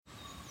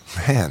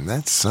Man,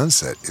 that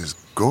sunset is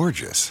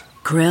gorgeous.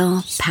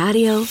 Grill,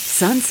 patio,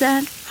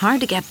 sunset.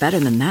 Hard to get better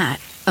than that.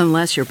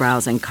 Unless you're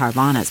browsing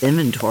Carvana's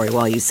inventory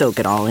while you soak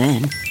it all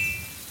in.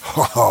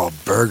 Oh,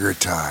 burger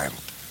time.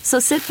 So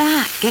sit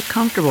back, get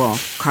comfortable.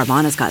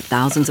 Carvana's got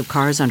thousands of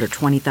cars under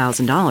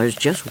 $20,000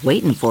 just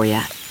waiting for you.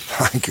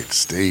 I could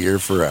stay here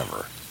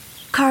forever.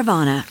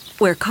 Carvana,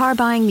 where car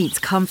buying meets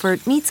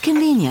comfort meets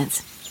convenience.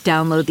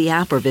 Download the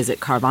app or visit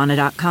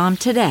Carvana.com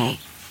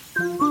today.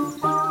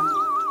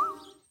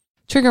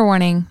 Trigger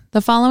warning. The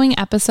following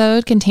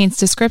episode contains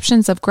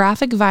descriptions of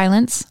graphic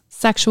violence,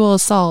 sexual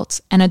assault,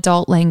 and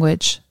adult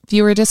language.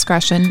 Viewer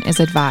discretion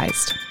is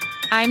advised.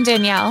 I'm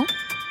Danielle.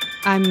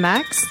 I'm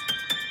Max.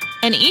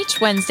 And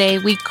each Wednesday,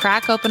 we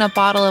crack open a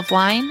bottle of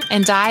wine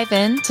and dive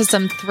into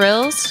some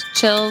thrills,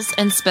 chills,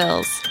 and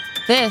spills.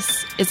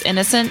 This is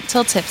Innocent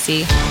Till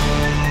Tipsy.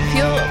 I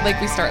feel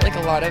like we start like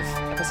a lot of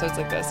episodes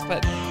like this,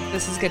 but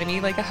this is going to be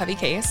like a heavy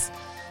case.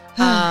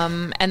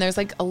 And there's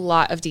like a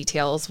lot of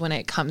details when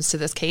it comes to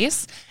this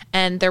case.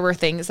 And there were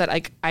things that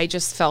I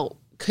just felt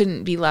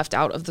couldn't be left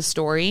out of the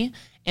story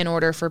in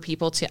order for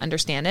people to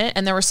understand it.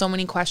 And there were so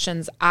many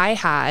questions I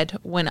had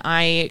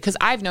because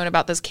I've known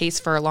about this case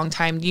for a long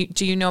time.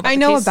 Do you know about the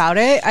case? I know about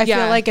it. I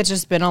feel like it's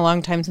just been a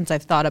long time since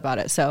I've thought about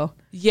it. So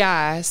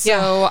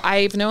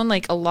I've known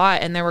like a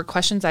lot. And there were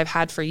questions I've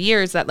had for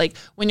years that like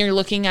when you're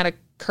looking at a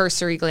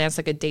cursory glance,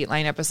 like a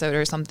Dateline episode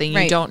or something,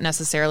 you don't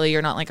necessarily,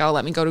 you're not like, oh,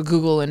 let me go to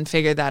Google and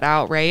figure that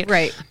out.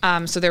 Right.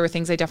 So there were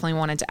things I definitely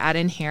wanted to add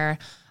in here.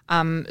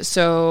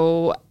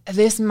 So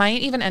this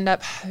might even end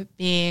up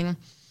being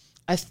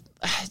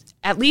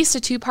at least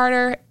a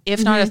two-parter,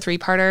 if not a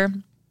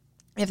three-parter.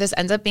 If this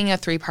ends up being a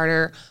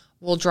three-parter,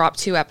 we'll drop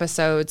 2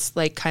 episodes,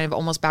 like kind of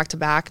almost back to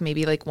back,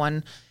 maybe like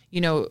one,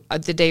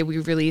 the day we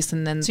release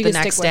and then the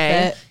next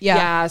day.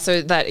 Yeah.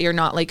 So that you're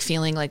not like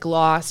feeling like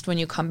lost when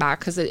you come back,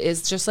 because it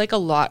is just like a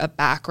lot of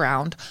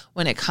background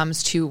when it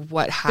comes to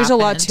what happened. There's a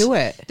lot to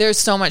it. There's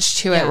so much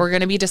to it. We're going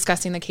to be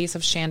discussing the case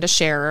of Shanda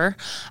Sharer,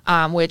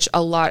 which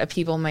a lot of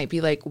people might be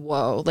like,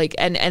 whoa, like,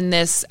 and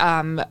this,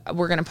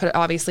 we're going to put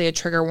obviously a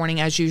trigger warning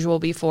as usual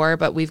before,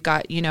 but we've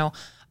got,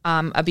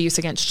 abuse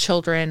against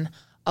children,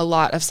 a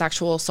lot of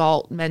sexual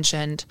assault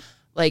mentioned.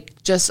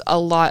 Like just a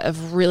lot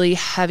of really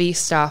heavy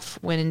stuff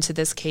went into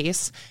this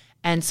case.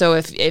 And so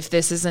if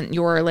this isn't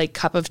your like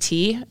cup of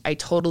tea, I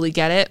totally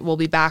get it. We'll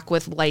be back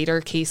with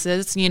lighter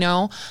cases,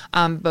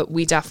 but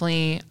we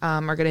definitely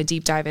are going to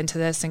deep dive into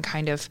this and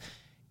kind of,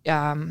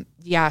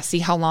 see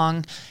how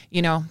long,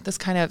 this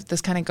kind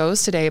of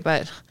goes today.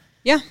 But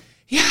yeah.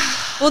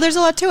 Well, there's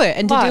a lot to it.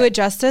 And to do it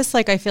justice,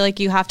 like I feel like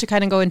you have to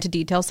kind of go into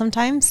detail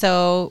sometimes.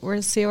 So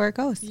we'll see where it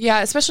goes.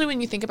 Yeah, especially when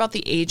you think about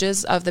the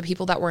ages of the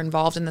people that were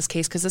involved in this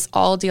case, because this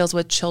all deals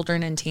with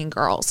children and teen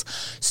girls.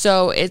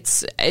 So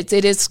it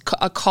is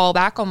a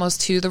callback almost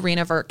to the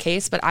Rena Vert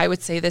case, but I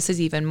would say this is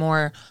even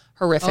more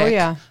horrific. Oh,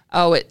 yeah.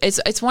 Oh,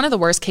 it's one of the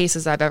worst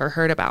cases I've ever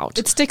heard about.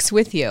 It sticks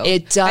with you.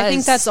 It does. I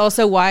think that's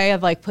also why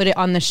I've like put it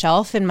on the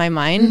shelf in my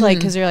mind, like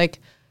because you're like,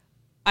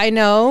 I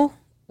know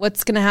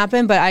what's going to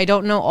happen, but I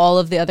don't know all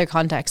of the other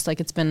context.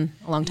 Like it's been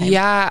a long time.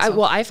 Yeah.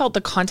 So. I felt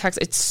the context.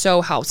 It's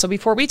so helpful. So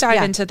before we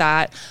dive into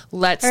that,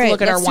 let's look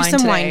at our wine today. Let's do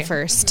some wine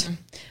first.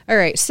 All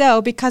right.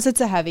 So because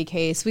it's a heavy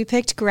case, we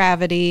picked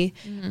Gravity.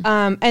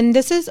 And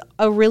this is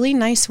a really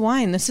nice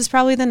wine. This is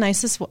probably the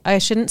nicest. I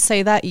shouldn't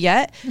say that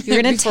yet.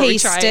 You're going to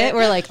taste it.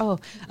 We're like,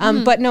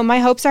 but no, my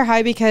hopes are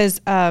high because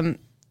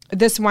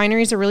this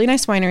winery is a really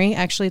nice winery.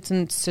 Actually, it's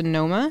in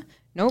Sonoma.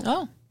 Nope.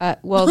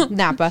 Oh.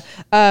 Napa.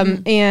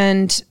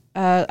 And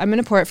I'm going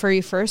to pour it for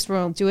you first.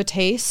 We'll do a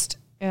taste.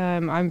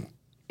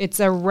 It's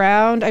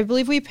around, I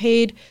believe we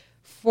paid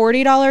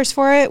 $40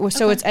 for it.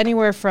 So it's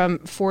anywhere from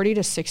 $40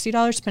 to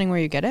 $60, depending where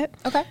you get it.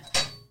 Okay.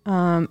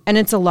 And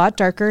it's a lot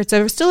darker. It's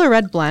still a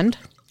red blend.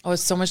 Oh,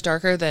 it's so much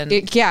darker than...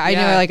 I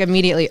know, like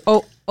immediately.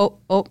 Oh,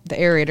 the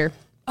aerator.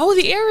 Oh,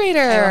 the aerator.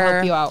 I'll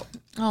help you out.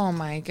 Oh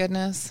my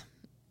goodness.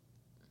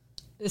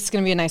 This is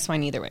going to be a nice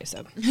wine either way,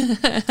 so.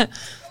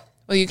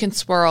 Well, you can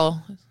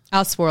swirl.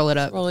 I'll swirl it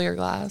up. Swirl your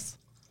glass.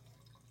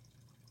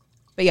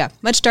 But yeah,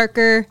 much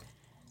darker.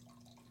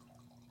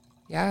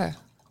 Yeah.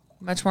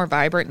 Much more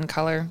vibrant in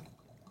color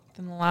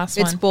than the last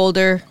one. It's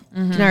bolder.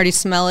 You can already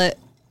smell it.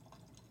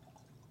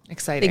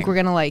 Exciting. I think we're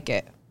going to like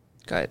it.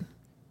 Good.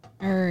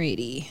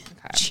 Alrighty.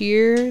 Okay.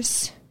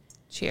 Cheers.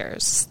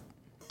 Cheers.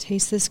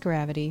 Taste this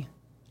Gravity.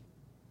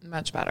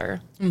 Much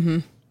better.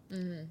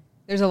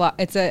 There's a lot.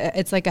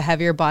 It's like a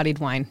heavier bodied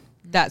wine.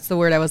 That's the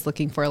word I was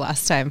looking for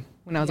last time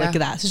when I was like,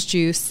 that's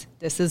juice.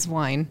 This is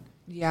wine.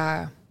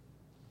 Yeah.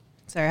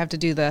 Sorry, I have to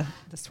do the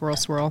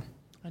swirl.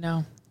 I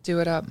know. Do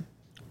it up. I'm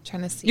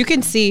trying to see. You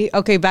can see.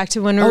 Okay, back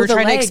to when we were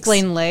trying to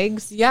explain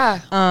legs.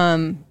 Yeah.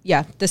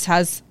 This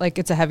has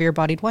it's a heavier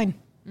bodied wine.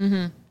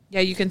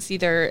 Yeah, you can see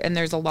there, and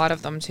there's a lot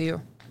of them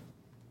too.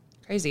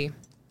 Crazy.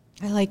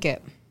 I like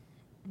it.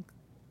 I'm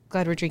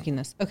glad we're drinking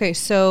this. Okay,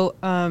 so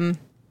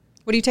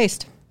what do you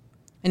taste?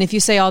 And if you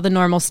say all the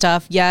normal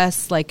stuff,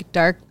 yes, like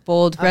dark,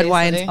 bold, red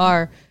wines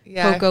are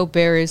cocoa,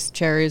 berries,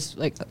 cherries.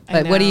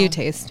 But what do you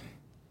taste?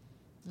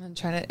 I'm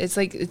trying to,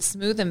 it's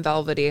smooth and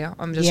velvety.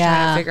 I'm just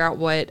trying to figure out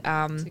what,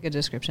 it's a good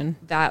description.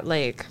 That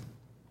like,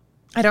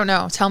 I don't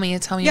know. Tell me.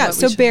 Yeah.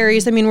 So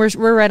berries, I mean,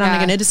 we're right on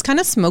again. It is kind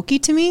of smoky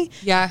to me.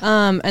 Yeah.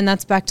 And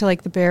that's back to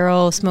like the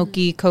barrel,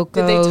 smoky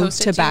cocoa, Did they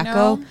toast it,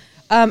 tobacco. do you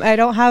know? I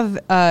don't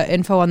have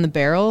info on the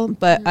barrel,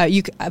 but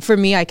for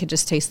me, I could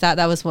just taste that.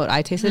 That was what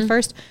I tasted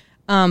first.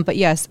 But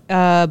yes,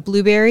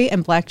 blueberry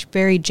and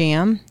blackberry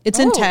jam. It's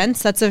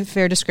intense. That's a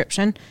fair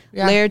description.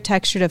 Yeah. Layered,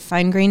 textured of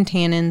fine-grained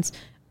tannins,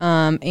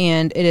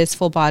 and it is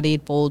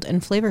full-bodied, bold,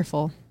 and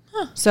flavorful.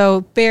 Huh.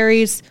 So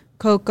berries,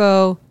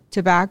 cocoa,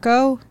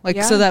 tobacco,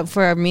 so that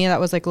for me that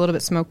was like a little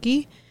bit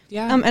smoky.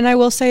 Yeah. And I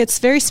will say it's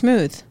very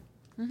smooth.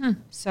 Mm-hmm.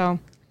 So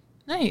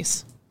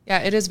nice. Yeah,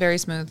 it is very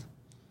smooth.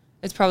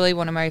 It's probably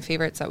one of my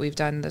favorites that we've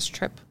done this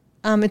trip.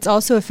 It's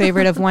also a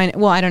favorite of wine.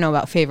 Well, I don't know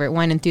about favorite.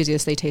 Wine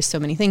enthusiasts, they taste so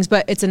many things,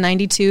 but it's a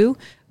 92,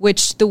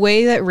 which the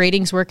way that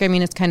ratings work, I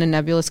mean, it's kind of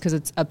nebulous because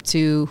it's up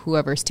to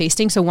whoever's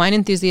tasting. So wine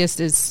enthusiast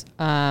is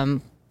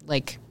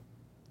like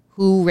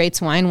who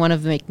rates wine, one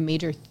of the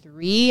major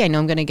three. I know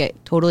I'm going to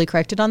get totally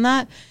corrected on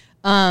that.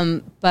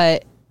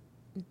 But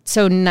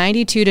so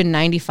 92 to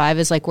 95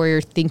 is like where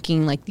you're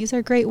thinking like, these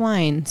are great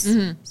wines.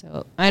 Mm-hmm.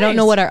 So I don't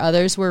know what our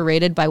others were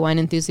rated by wine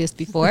enthusiasts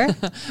before.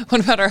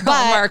 What about our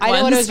Hallmark ones? I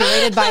know what it was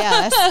rated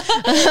by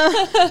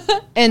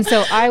us. And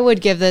so I would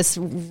give this,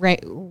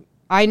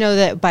 I know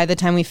that by the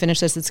time we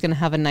finish this, it's going to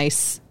have a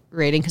nice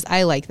rating because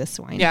I like this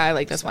wine. Yeah, I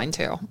like this wine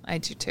too. I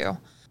do too.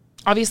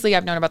 Obviously,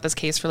 I've known about this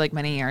case for like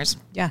many years.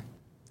 Yeah.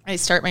 I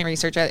start my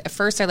research. At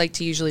first, I like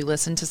to usually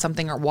listen to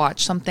something or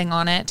watch something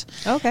on it.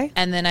 Okay.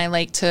 And then I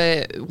like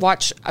to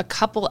watch a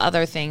couple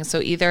other things. So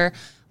either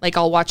like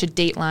I'll watch a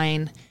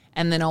Dateline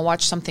and then I'll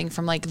watch something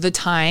from like The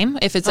Time.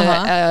 If it's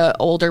a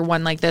older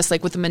one like this,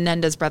 like with the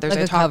Menendez brothers,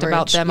 like I talked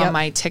about them on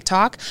my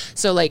TikTok.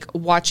 So like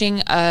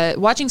watching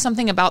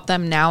something about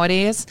them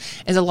nowadays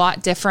is a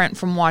lot different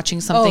from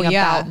watching something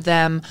about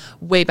them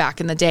way back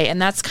in the day.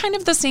 And that's kind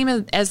of the same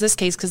as this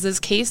case, because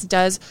this case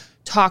does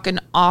talk an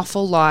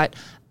awful lot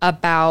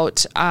about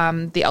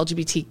the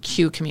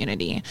LGBTQ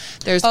community.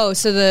 So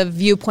the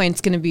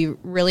viewpoint's going to be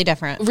really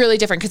different. Really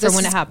different because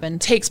when it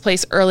happened. Takes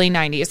place early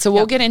 90s. So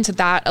we'll get into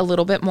that a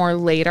little bit more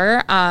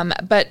later.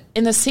 But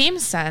in the same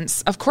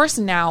sense, of course,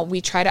 now we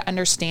try to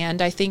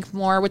understand, I think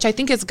more, which I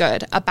think is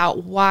good,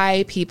 about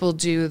why people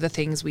do the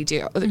things we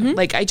do. Mm-hmm.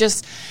 Like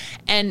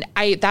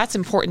that's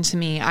important to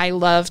me. I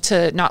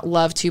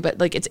but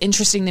like it's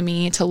interesting to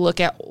me to look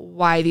at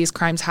why these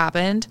crimes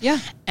happened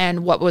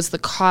and what was the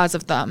cause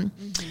of them.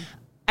 Mm-hmm.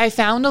 I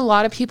found a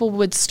lot of people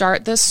would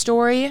start this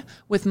story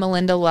with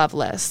Melinda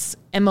Loveless,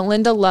 and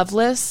Melinda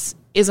Loveless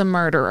is a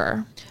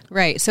murderer.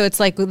 Right. So it's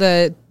like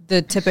the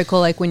typical,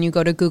 like when you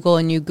go to Google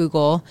and you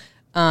Google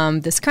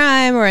this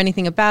crime or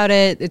anything about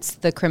it, it's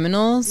the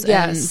criminals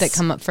that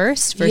come up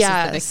first versus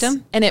the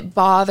victim. And it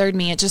bothered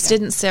me. It just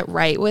didn't sit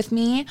right with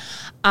me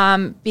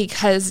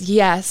because,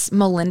 yes,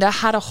 Melinda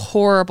had a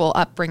horrible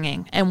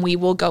upbringing, and we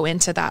will go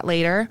into that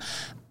later,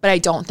 but I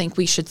don't think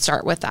we should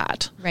start with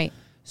that. Right.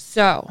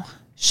 So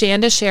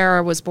Shanda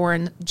Scherer was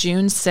born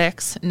June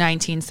 6,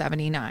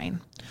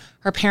 1979.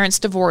 Her parents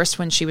divorced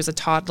when she was a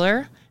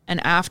toddler,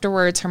 and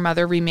afterwards her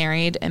mother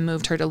remarried and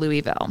moved her to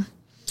Louisville.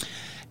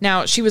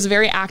 Now, she was a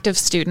very active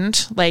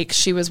student. Like,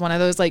 she was one of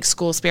those, like,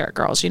 school spirit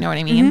girls, you know what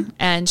I mean? Mm-hmm.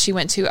 And she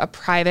went to a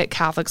private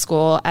Catholic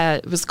school.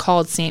 It was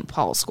called St.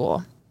 Paul's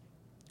School.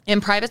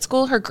 In private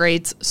school, her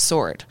grades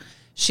soared.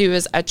 She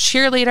was a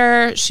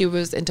cheerleader. She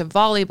was into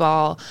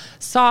volleyball,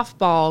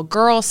 softball,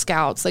 Girl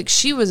Scouts. Like,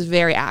 she was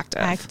very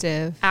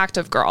active.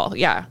 Active girl,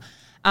 yeah.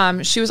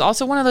 She was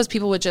also one of those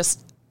people with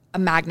just a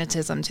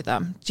magnetism to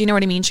them. Do you know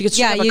what I mean? She could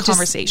have a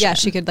conversation.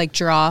 She could, like,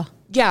 draw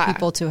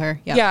people to her.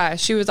 Yeah,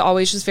 she was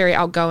always just very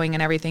outgoing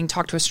and everything.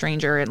 Talk to a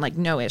stranger and, like,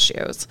 no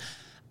issues.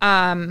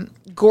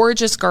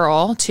 Gorgeous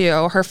girl,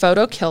 too. Her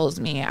photo kills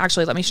me.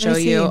 Actually, let me show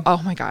you.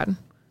 Oh, my God.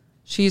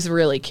 She's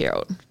really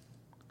cute.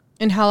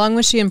 And how long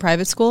was she in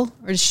private school,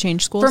 or did she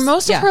change schools? For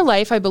most of her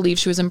life, I believe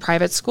she was in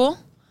private school.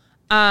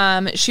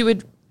 She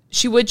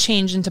would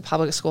change into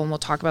public school, and we'll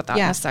talk about that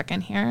in a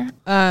second here.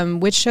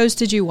 Which shows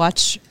did you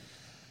watch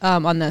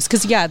on this?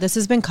 Because, this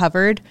has been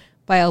covered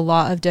by a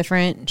lot of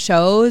different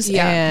shows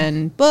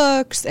and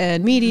books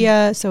and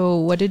media. So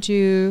what did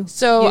you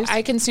use?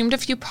 I consumed a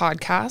few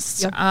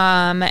podcasts,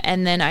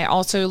 and then I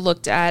also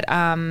looked at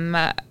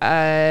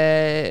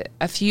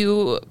a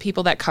few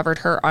people that covered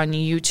her on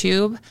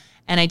YouTube.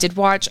 And I did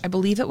watch, I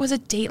believe it was a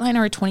Dateline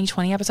or a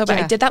 2020 episode, but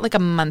I did that like a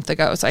month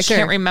ago. So I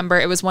can't remember.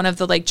 It was one of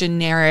the like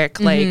generic,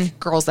 like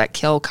Girls That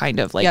Kill kind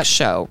of like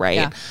show, right?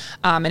 Yeah.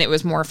 And it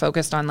was more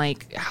focused on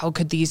like, how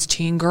could these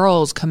teen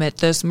girls commit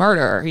this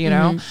murder, you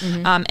know?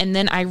 And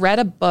then I read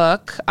a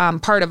book,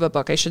 part of a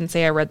book. I shouldn't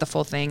say I read the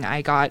full thing.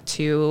 I got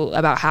to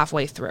about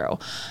halfway through.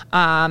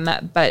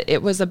 But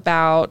it was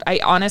about, I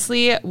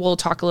honestly will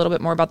talk a little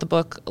bit more about the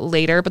book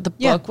later, but the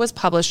book was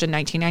published in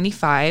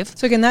 1995.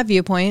 So again, that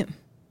viewpoint.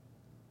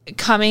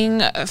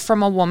 Coming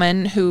from a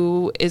woman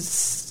who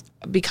is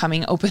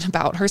becoming open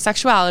about her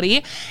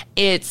sexuality,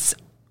 it's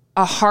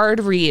a hard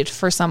read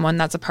for someone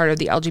that's a part of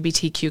the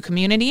LGBTQ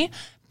community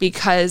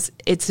because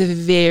it's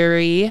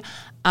very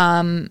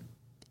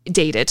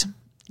dated.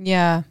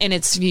 Yeah. And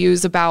its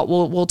views about,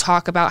 we'll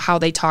talk about how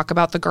they talk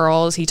about the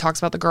girls. He talks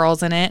about the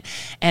girls in it.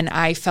 And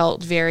I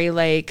felt very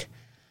like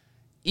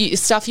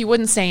stuff you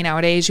wouldn't say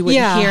nowadays, you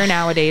wouldn't hear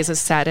nowadays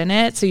is said in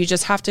it. So you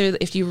just have to,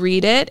 if you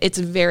read it, it's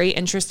very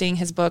interesting.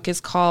 His book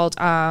is called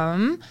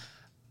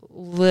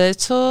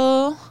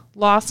Little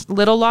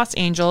Lost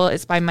Angel.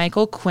 It's by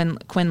Michael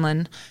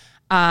Quinlan.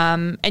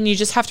 And you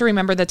just have to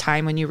remember the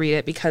time when you read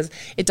it, because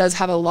it does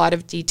have a lot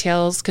of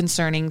details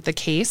concerning the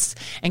case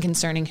and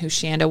concerning who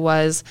Shanda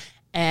was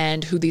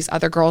and who these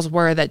other girls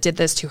were that did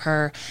this to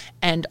her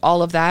and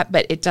all of that.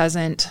 But it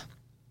doesn't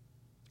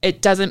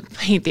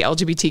paint the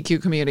LGBTQ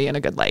community in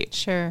a good light.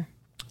 Sure.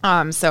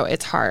 So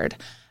it's hard.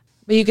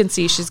 But you can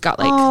see she's got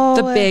like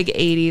the big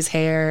 80s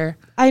hair.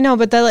 I know,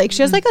 but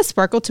she has like a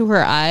sparkle to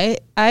her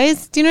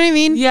eyes. Do you know what I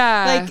mean?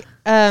 Yeah. Like,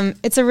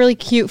 it's a really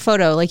cute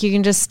photo. Like you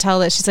can just tell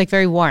that she's like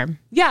very warm.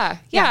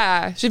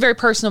 Yeah. She's very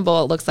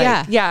personable, it looks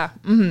like. Yeah.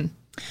 Mm-hmm.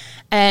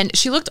 And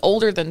she looked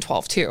older than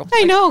 12 too.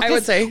 I know. I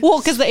would say. Well,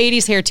 because the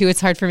 80s hair too,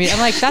 it's hard for me. I'm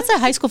like, that's a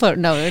high school photo.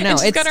 No.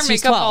 She's got her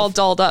makeup all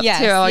dolled up too.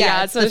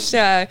 Yeah. So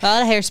a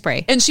lot of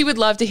hairspray. And she would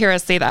love to hear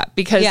us say that,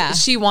 because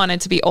she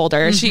wanted to be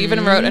older. Mm-hmm. She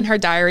even wrote in her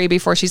diary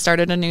before she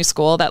started a new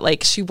school that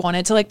like she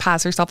wanted to like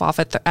pass herself off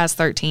as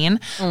 13.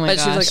 But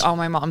she was like, oh,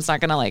 my mom's not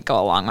going to like go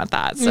along with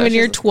that. So when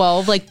you're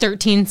 12, like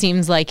 13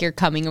 seems like you're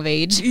coming of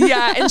age.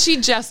 Yeah. And she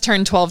just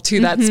turned 12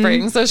 too that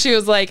spring. So she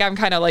was like, I'm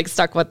kind of like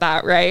stuck with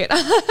that. Right.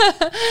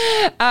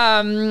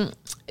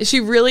 She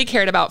really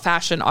cared about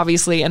fashion,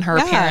 obviously, and her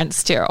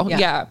appearance too.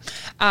 Yeah.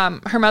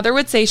 Her mother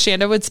would say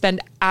Shanda would spend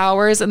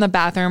hours in the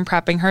bathroom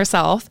prepping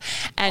herself,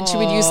 and she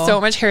would use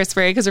so much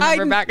hairspray, because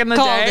remember back in the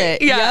day?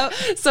 Yeah.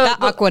 Yep. So that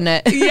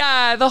Aquanet.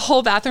 Yeah. The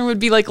whole bathroom would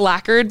be like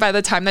lacquered by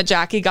the time that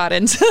Jackie got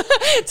into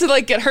to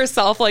like get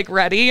herself like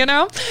ready, you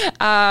know?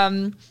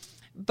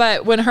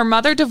 But when her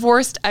mother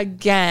divorced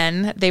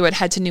again, they would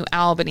head to New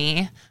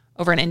Albany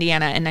over in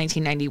Indiana in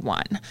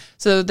 1991.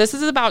 So this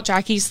is about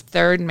Jackie's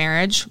third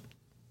marriage.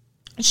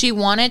 She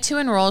wanted to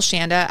enroll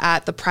Shanda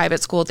at the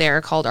private school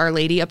there called Our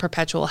Lady of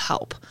Perpetual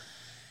Help.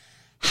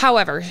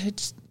 However,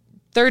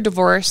 their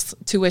divorce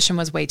tuition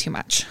was way too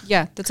much.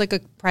 Yeah, that's like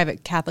a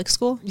private Catholic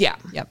school. Yeah.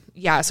 Yep.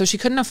 Yeah, so she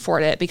couldn't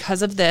afford it.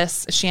 Because of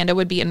this, Shanda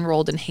would be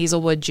enrolled in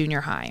Hazelwood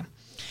Junior High.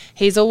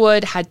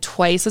 Hazelwood had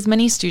twice as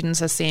many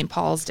students as St.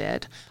 Paul's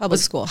did.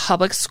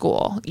 Public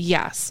school,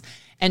 yes.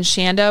 And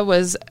Shanda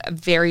was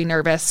very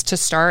nervous to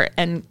start,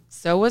 and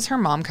so was her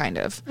mom, kind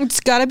of. It's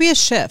got to be a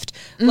shift.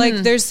 Mm-hmm. Like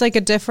there's like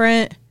a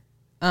different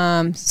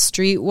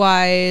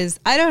streetwise,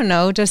 I don't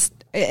know, just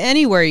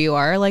anywhere you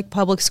are, like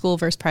public school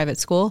versus private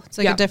school. It's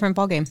like a different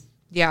ballgame.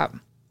 Yeah.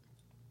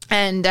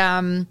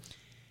 And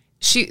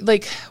she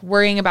like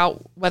worrying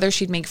about whether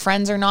she'd make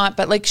friends or not,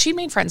 but like she'd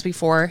made friends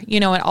before, you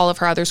know, at all of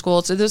her other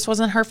schools. So this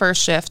wasn't her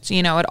first shift,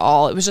 you know, at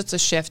all. It was just a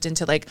shift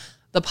into like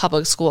the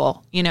public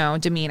school, you know,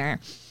 demeanor.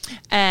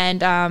 And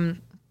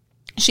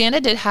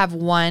Shanda did have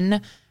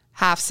one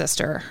half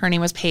sister. Her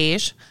name was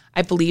Paige.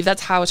 I believe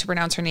that's how to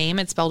pronounce her name.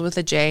 It's spelled with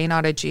a J,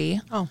 not a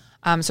G. Oh.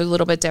 So a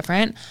little bit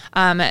different.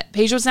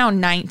 Paige was now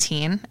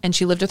 19 and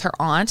she lived with her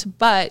aunt,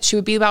 but she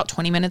would be about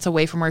 20 minutes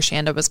away from where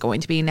Shanda was going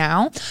to be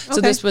now.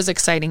 So this was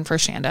exciting for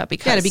Shanda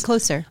because to be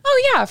closer.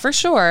 Oh yeah, for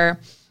sure.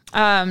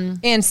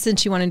 And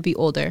since she wanted to be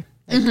older.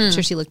 I'm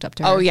sure she looked up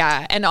to her. Oh,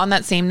 yeah. And on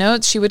that same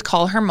note, she would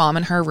call her mom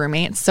and her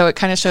roommates. So it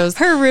kind of shows...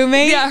 Her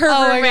roommate? Yeah, her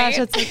roommate. Oh, my gosh,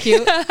 that's so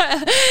cute.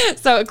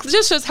 So it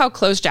just shows how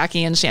close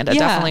Jackie and Shanda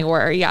definitely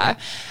were. Yeah.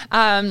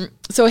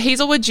 So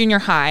Hazelwood Junior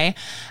High,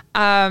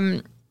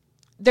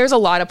 there's a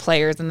lot of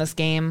players in this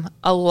game.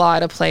 A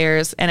lot of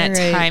players. And at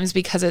times,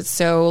 because it's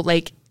so,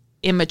 like,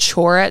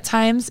 immature at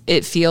times,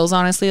 it feels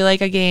honestly like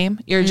a game.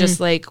 You're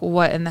just like,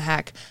 what in the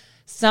heck?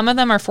 Some of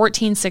them are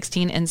 14,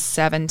 16, and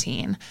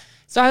 17.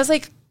 So I was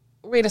like...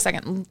 Wait a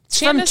second.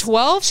 From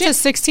 12 to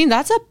 16,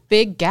 that's a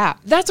big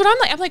gap. That's what I'm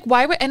like. I'm like,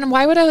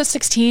 why would a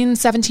 16,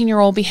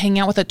 17-year-old be hanging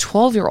out with a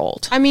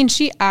 12-year-old? I mean,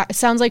 she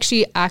sounds like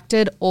she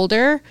acted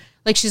older.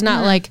 Like she's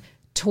not like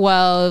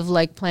 12,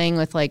 like playing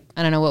with like,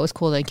 I don't know what was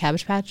cool, like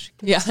Cabbage Patch.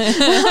 Yeah.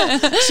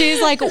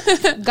 She's like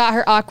got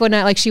her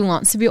Aquanet, like she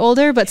wants to be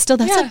older, but still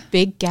that's a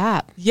big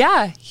gap.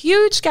 Yeah,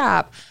 huge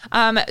gap.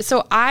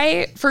 So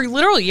for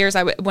literal years,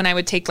 when I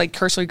would take like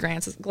cursory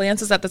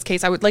glances at this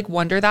case, I would like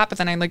wonder that, but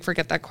then I like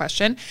forget that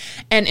question.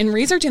 And in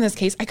researching this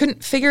case, I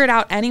couldn't figure it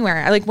out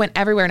anywhere. I like went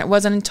everywhere, and it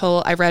wasn't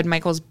until I read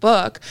Michael's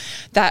book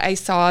that I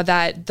saw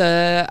that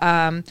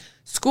the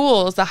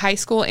schools, the high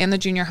school and the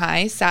junior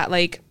high, sat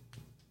like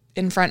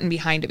in front and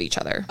behind of each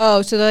other.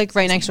 Oh, so they're like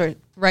right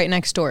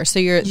next door. So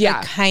you're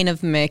like kind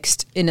of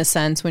mixed in a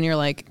sense when you're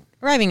like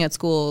arriving at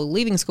school,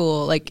 leaving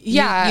school, like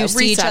you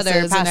see each other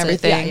and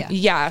everything.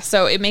 Yeah.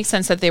 So it makes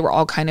sense that they were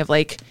all kind of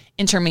like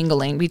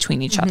intermingling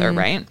between each other,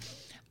 right?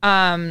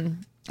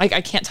 like,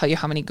 I can't tell you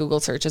how many Google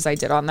searches I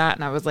did on that.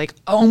 And I was like,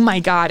 oh my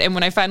God. And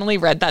when I finally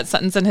read that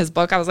sentence in his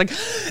book, I was like,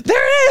 there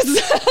it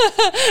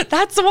is.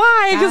 That's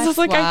why. Because it's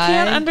like, I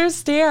can't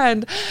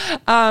understand.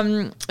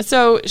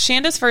 So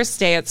Shanda's first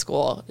day at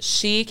school,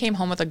 she came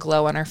home with a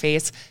glow on her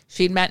face.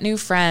 She'd met new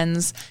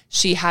friends.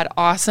 She had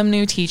awesome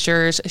new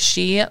teachers.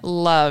 She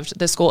loved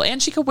the school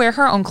and she could wear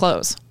her own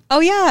clothes.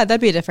 Oh yeah,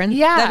 that'd be different.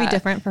 Yeah. That'd be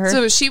different for her.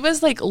 So she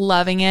was like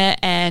loving it.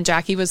 And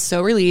Jackie was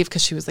so relieved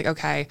because she was like,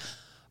 okay,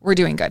 we're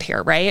doing good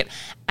here, right?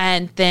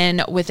 And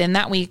then within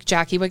that week,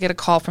 Jackie would get a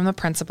call from the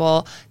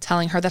principal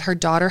telling her that her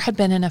daughter had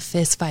been in a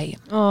fist fight.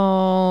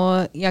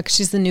 Oh, yeah, because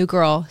she's the new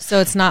girl. So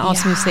it's not all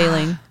smooth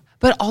sailing.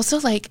 But also,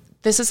 like,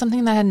 this is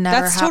something that had never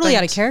happened. That's totally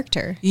out of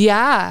character.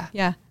 Yeah.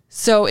 Yeah.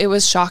 So it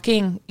was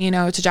shocking, you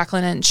know, to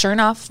Jacqueline. And sure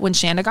enough, when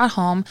Shanda got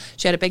home,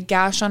 she had a big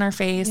gash on her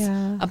face,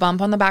 a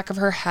bump on the back of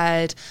her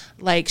head.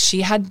 Like, she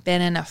had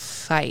been in a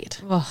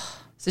fight. Ugh.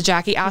 So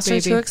Jackie asked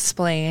her to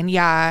explain.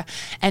 Yeah.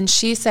 And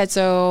she said,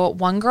 so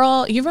one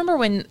girl, you remember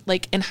when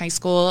like in high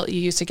school,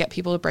 you used to get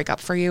people to break up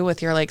for you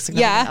with your like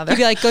significant other? You'd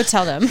be like, go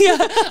tell them. Yeah.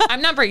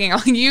 I'm not breaking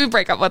up. You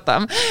break up with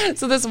them.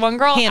 So this one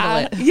girl,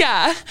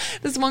 yeah.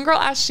 This one girl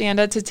asked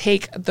Shanda to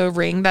take the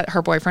ring that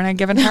her boyfriend had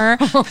given her.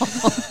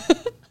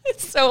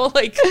 So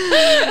like,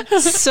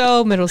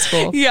 so middle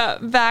school. Yeah.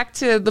 Back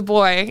to the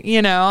boy,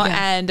 you know,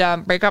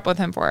 and break up with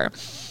him for her.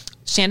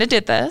 Shanda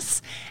did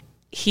this.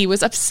 He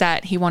was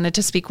upset. He wanted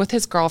to speak with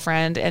his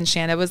girlfriend and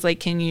Shanda was like,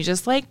 can you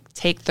just like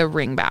take the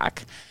ring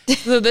back?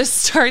 So this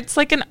starts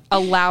like a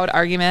loud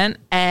argument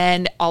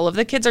and all of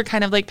the kids are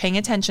kind of like paying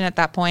attention at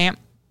that point.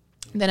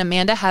 Then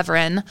Amanda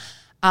Heverin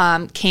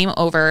came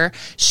over.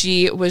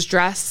 She was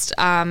dressed,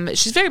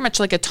 she's very much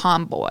like a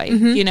tomboy,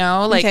 you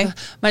know, like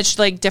much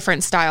like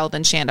different style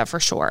than Shanda for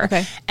sure.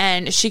 Okay.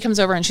 And she comes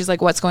over and she's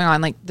like, what's going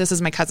on? Like, this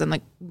is my cousin.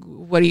 Like,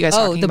 what are you guys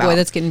talking about? Oh, the boy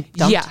that's getting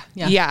dumped.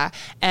 Yeah.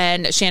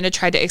 And Shanda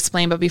tried to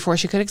explain, but before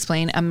she could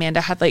explain,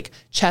 Amanda had like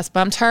chest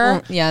bumped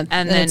her. And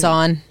then it's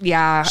on.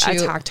 Yeah.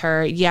 Shoot. Attacked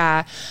her.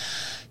 Yeah.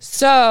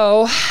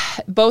 So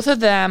both of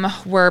them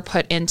were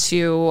put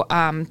into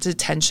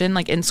detention,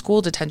 like in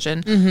school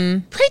detention.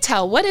 Mm-hmm. Pray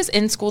tell, what is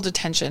in school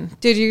detention?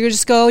 Dude, you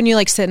just go and you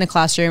like sit in a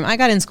classroom. I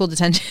got in school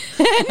detention.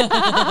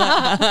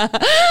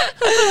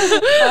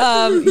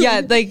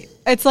 Yeah, like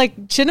it's like,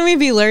 shouldn't we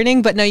be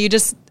learning? But no, you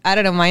just, I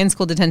don't know, my in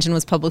school detention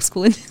was public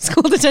school in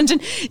school detention.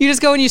 You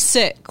just go and you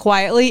sit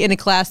quietly in a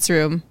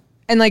classroom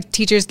and like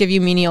teachers give you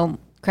menial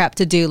crap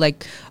to do.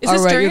 Like,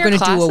 all right, you're going to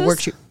do a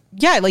worksheet.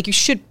 Yeah, like you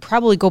should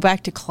probably go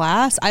back to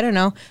class. I don't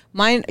know.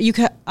 Mine,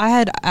 I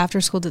had after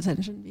school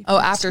detention. Oh,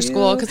 after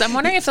school? Because I'm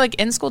wondering if like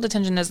in school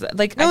detention is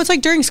like... No, it's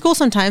like during school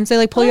sometimes. They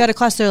like pull you out of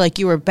class. They're like,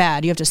 you were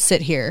bad. You have to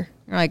sit here.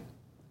 You're like,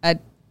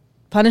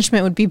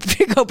 punishment would be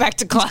go back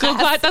to class.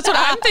 That's what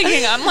I'm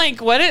thinking. I'm like,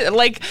 what is,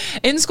 like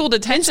in school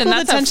detention,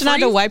 I had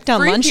to wipe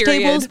down lunch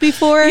tables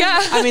before. Yeah.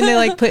 I mean, they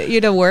like put you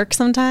to work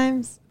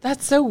sometimes.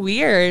 That's so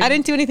weird. I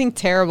didn't do anything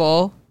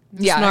terrible.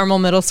 Just normal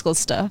middle school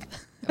stuff.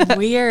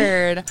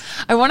 Weird.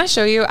 I want to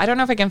show you, I don't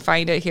know if I can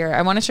find it here.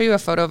 I want to show you a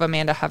photo of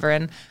Amanda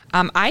Heverin.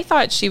 I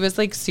thought she was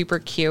like super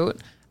cute.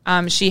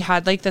 She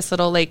had like this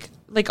little like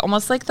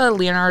almost like the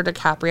Leonardo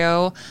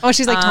DiCaprio. Oh,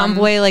 she's like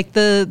tomboy, like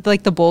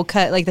the bowl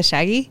cut, like the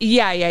shaggy.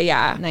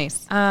 Yeah.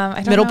 Nice. I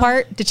don't middle know.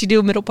 part. Did she do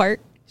a middle part?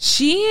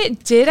 She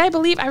did, I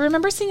believe. I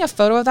remember seeing a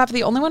photo of that, but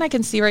the only one I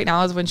can see right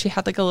now is when she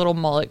had like a little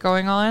mullet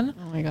going on.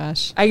 Oh my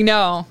gosh. I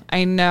know.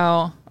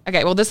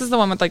 Okay, well, this is the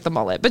one with like the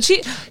mullet, but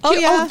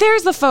oh,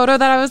 there's the photo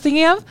that I was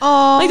thinking of.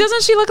 Oh, like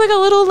doesn't she look like a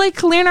little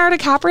like Leonardo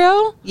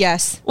DiCaprio?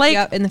 Yes,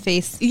 like in the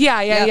face.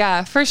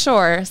 Yeah, for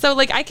sure. So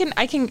like I can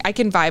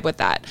vibe with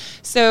that.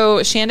 So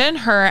Shanda and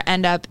her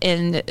end up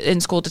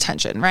in school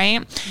detention, right?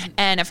 Mm-hmm.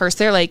 And at first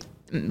they're like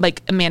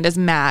Amanda's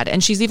mad,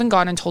 and she's even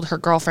gone and told her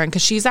girlfriend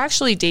because she's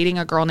actually dating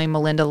a girl named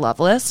Melinda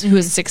Lovelace, who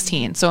is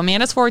 16. So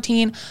Amanda's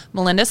 14,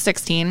 Melinda's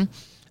 16,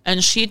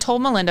 and she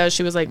told Melinda,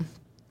 she was like,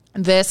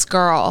 this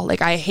girl,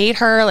 like I hate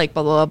her, like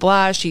blah, blah, blah,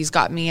 blah. She's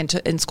got me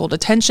in school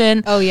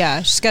detention. Oh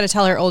yeah. She's got to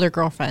tell her older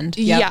girlfriend.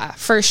 Yep. Yeah,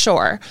 for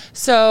sure.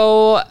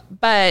 So,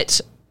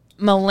 but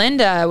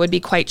Melinda would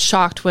be quite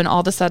shocked when all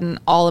of a sudden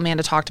all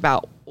Amanda talked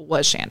about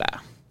was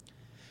Shanda.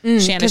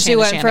 Because she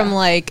went from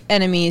like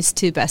enemies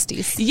to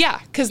besties. Yeah.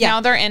 Because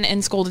now they're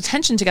in school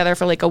detention together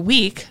for like a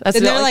week.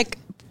 They're like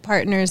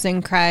partners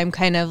in crime,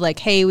 kind of like,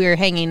 hey, we were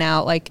hanging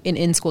out like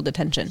in school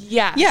detention.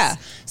 Yes. Yeah.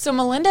 So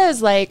Melinda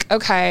is like,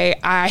 okay,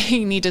 I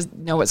need to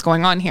know what's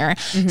going on here.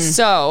 Mm-hmm.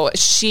 So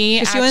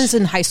she was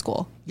in high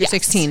school. You're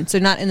 16, so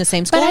not in the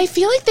same school. But I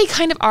feel like they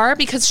kind of are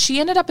because she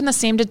ended up in the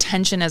same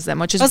detention as them,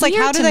 which is weird. Like,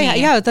 how do they?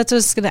 Yeah, that's what I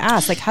was going to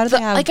ask. Like, how do they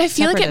have? Like, I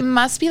feel like it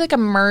must be like a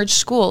merged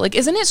school. Like,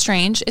 isn't it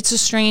strange? It's a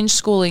strange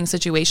schooling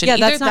situation. Yeah,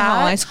 that's not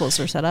how my schools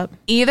were set up.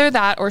 Either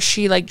that, or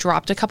she like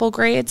dropped a couple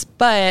grades,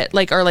 but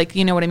like, or like,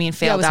 you know what I mean,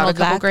 failed out a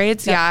couple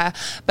grades. Yeah,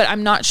 but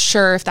I'm not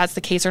sure if that's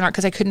the case or not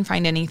because I couldn't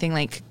find anything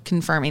like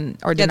confirming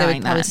or denying they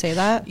would probably say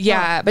that.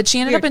 Yeah, but she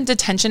ended up in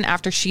detention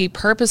after she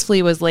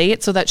purposefully was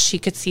late so that she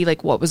could see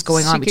like what was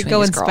going on between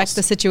these girls. girls.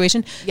 the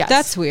situation. Yes.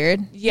 That's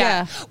weird.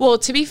 Yeah. Well,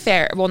 to be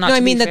fair, well, not. No, to I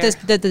mean be that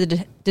fair.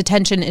 the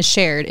detention is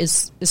shared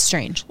is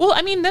strange. Well,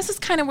 I mean, this is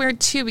kind of weird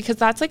too because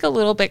that's like a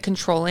little bit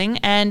controlling,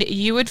 and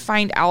you would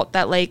find out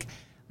that like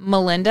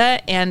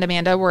Melinda and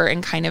Amanda were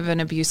in kind of an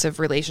abusive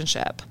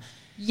relationship.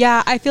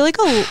 Yeah, I feel like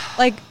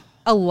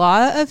a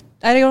lot of,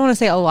 I don't want to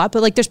say a lot,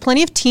 but like there's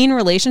plenty of teen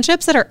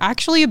relationships that are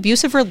actually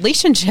abusive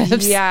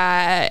relationships.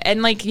 Yeah.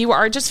 And like you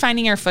are just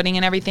finding your footing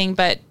and everything.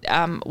 But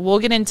we'll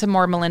get into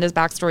more Melinda's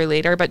backstory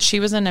later. But she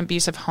was in an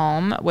abusive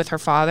home with her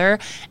father,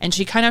 and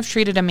she kind of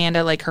treated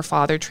Amanda like her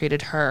father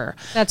treated her.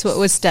 That's what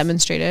was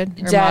demonstrated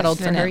or modeled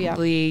for her.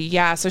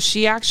 Yeah. So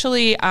she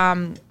actually...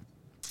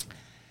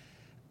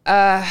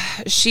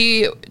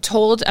 she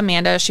told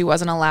Amanda she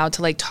wasn't allowed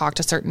to like talk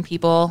to certain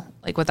people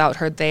like without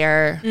her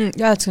there. Yeah,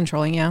 that's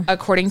controlling. Yeah.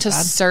 According to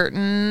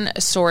certain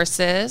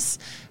sources,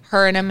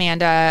 her and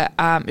Amanda,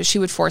 she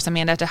would force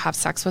Amanda to have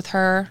sex with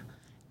her.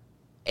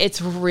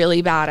 It's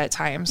really bad at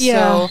times.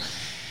 Yeah. So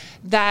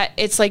that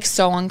it's like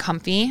so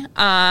uncomfy.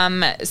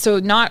 So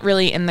not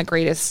really in the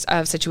greatest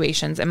of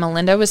situations. And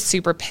Melinda was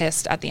super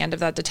pissed at the end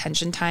of that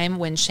detention time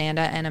when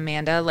Shanda and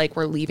Amanda like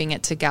were leaving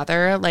it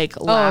together, like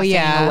laughing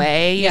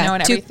away, you know,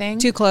 and everything.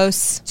 Too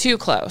close. Too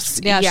close.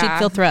 Yeah, she'd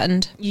feel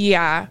threatened.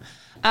 Yeah.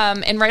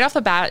 And right off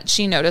the bat,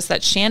 she noticed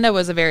that Shanda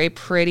was a very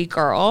pretty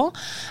girl.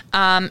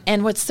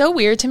 And what's so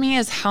weird to me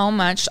is how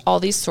much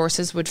all these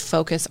sources would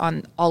focus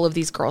on all of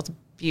these girls'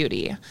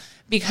 beauty.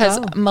 Because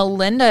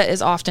Melinda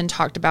is often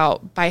talked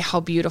about by how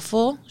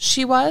beautiful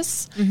she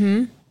was,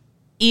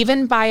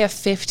 even by a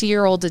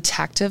 50-year-old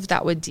detective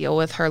that would deal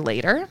with her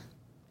later.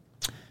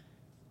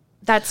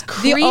 That's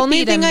creepy. The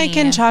only thing I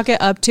can chalk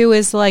it up to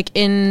is like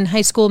in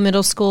high school,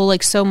 middle school,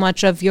 like so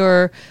much of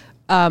your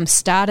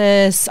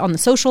status on the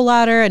social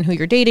ladder and who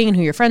you're dating and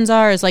who your friends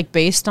are is like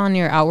based on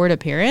your outward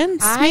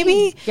appearance,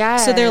 maybe?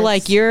 Yes. So they're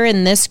like, you're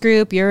in this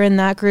group, you're in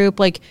that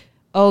group, like,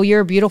 oh, you're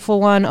a beautiful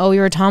one. Oh,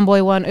 you're a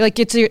tomboy one. Like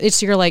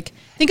it's your like,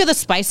 think of the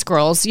Spice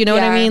Girls. You know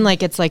what I mean?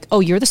 Like, it's like,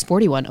 oh, you're the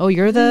sporty one. Oh,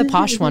 you're the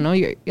posh one. Oh,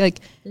 you're like,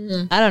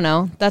 I don't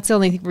know. That's the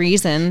only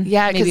reason.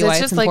 Yeah. Cause it's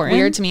just like important.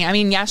 weird to me. I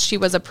mean, yes, she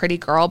was a pretty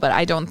girl, but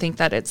I don't think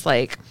that it's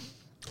like,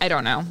 I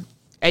don't know.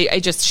 I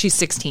just, she's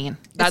 16.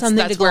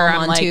 That's where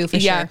I'm like, too, for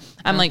sure.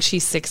 I'm like,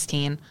 she's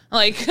 16.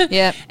 Like,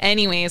 yeah.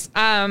 Anyways,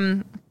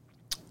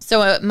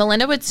 so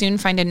Melinda would soon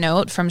find a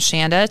note from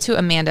Shanda to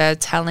Amanda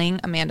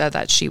telling Amanda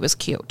that she was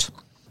cute.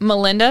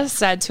 Melinda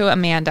said to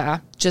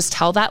Amanda, just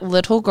tell that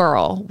little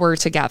girl we're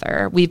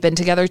together. We've been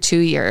together 2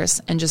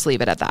 years and just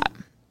leave it at that.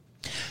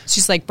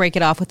 She's like, break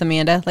it off with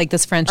Amanda. Like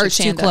this friendship's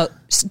too close.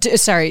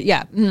 Sorry.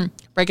 Yeah.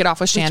 Break it off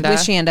with Shanda.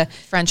 With Shanda.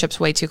 Friendship's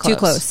way too close. Too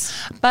close.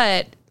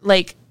 But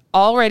like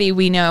already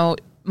we know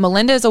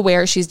Melinda is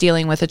aware she's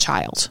dealing with a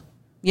child.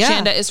 Yeah.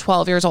 Shanda is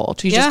 12 years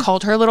old. You just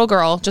called her a little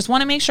girl. Just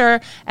want to make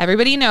sure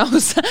everybody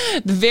knows.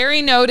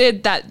 Very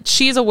noted that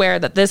she's aware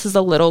that this is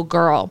a little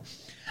girl.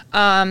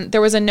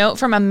 There was a note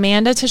from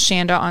Amanda to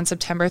Shanda on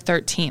September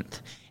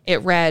 13th.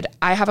 It read,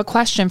 I have a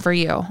question for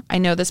you. I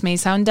know this may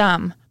sound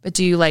dumb, but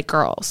do you like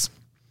girls?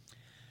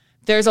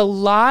 There's a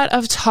lot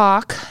of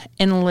talk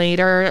in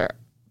later,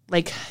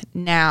 like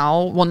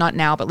now, well, not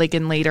now, but like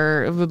in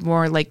later,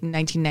 more like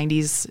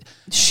 1990s,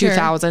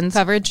 2000s.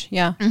 Coverage,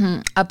 yeah.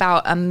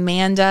 About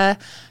Amanda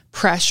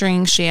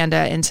pressuring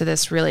Shanda into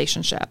this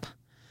relationship.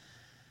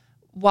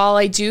 While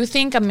I do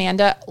think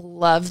Amanda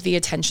loved the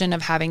attention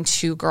of having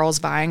two girls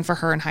vying for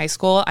her in high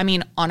school, I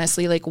mean,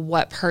 honestly, like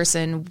what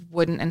person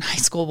wouldn't in high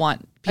school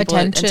want people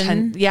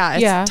attention?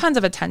 Tons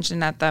of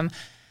attention at them.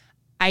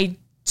 I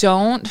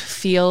don't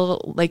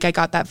feel like I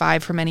got that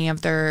vibe from any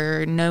of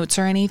their notes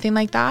or anything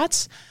like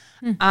that.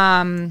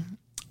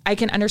 I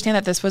can understand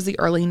that this was the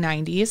early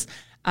 90s,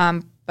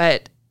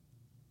 but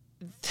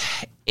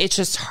it's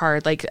just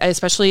hard. Like,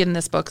 especially in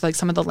this book, like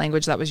some of the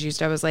language that was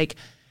used, I was like,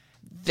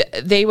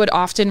 they would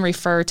often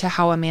refer to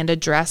how Amanda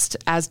dressed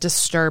as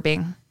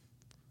disturbing.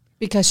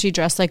 Because she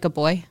dressed like a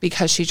boy?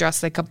 Because she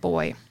dressed like a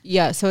boy.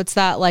 Yeah, so it's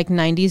that like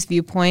 90s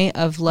viewpoint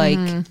of like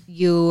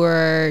you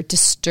were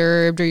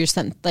disturbed or you're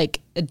something like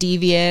a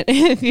deviant.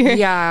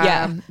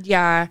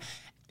 Yeah.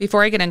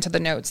 Before I get into the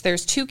notes,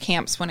 there's two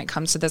camps when it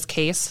comes to this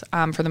case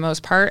for the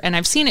most part. And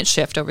I've seen it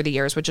shift over the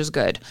years, which is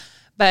good.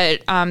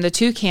 But the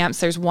two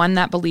camps, there's one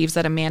that believes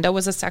that Amanda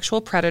was a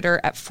sexual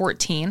predator at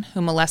 14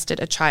 who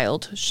molested a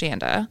child,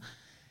 Shanda.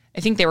 I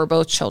think they were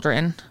both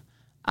children.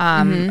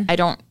 I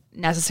don't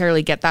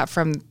necessarily get that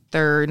from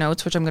their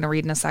notes, which I'm going to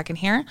read in a second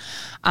here.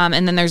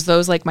 And then there's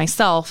those like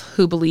myself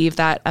who believe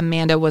that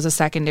Amanda was a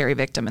secondary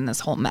victim in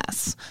this whole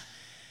mess.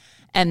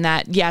 And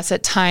that, yes,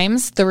 at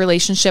times the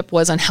relationship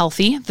was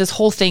unhealthy. This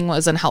whole thing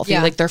was unhealthy.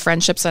 Like their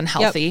friendship's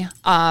unhealthy. Yep.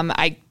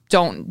 I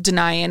don't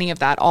deny any of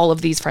that. All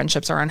of these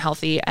friendships are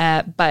unhealthy.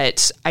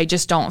 But I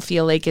just don't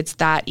feel like it's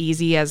that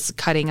easy as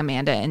cutting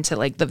Amanda into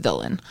like the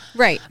villain.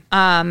 Right.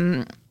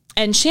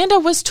 And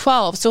Shanda was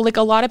 12. So like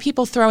a lot of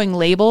people throwing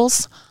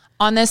labels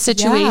on this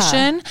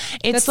situation.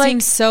 It's that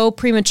seems so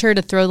premature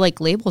to throw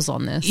like labels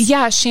on this.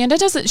 Yeah,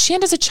 Shanda's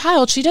a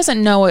child. She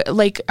doesn't know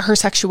like her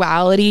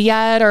sexuality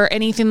yet or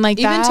anything like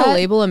that. Even to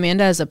label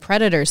Amanda as a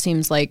predator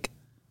seems like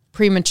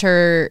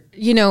premature,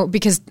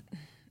 because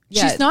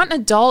she's not an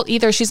adult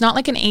either. She's not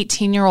like an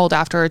 18-year-old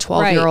after a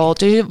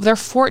 12-year-old. Right. They're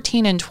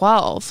 14 and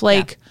 12.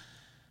 Like,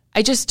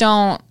 I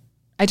don't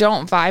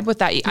vibe with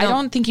that. No. I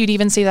don't think you'd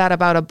even say that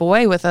about a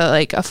boy with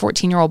a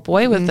 14-year-old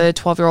boy with a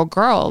 12-year-old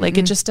girl. Like,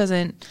 it just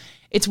doesn't,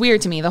 it's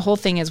weird to me. The whole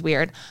thing is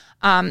weird.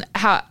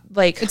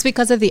 It's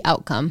because of the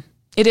outcome.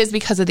 It is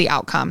because of the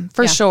outcome,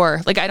 for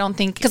sure. Like, I don't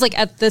think... Because,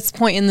 at this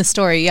point in the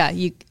story,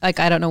 you I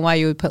don't know why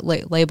you would put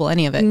label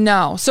any of it.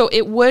 No. So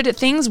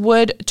things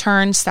would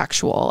turn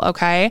sexual,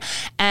 okay?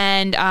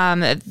 And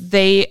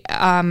they,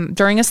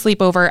 during a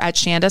sleepover at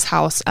Shanda's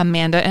house,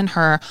 Amanda and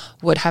her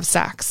would have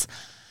sex.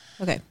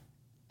 Okay.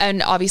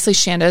 And obviously,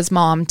 Shanda's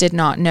mom did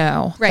not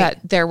know that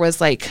there was,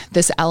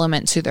 this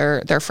element to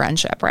their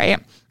friendship, right?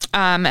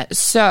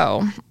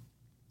 So,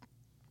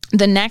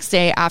 the next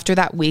day after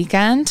that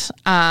weekend...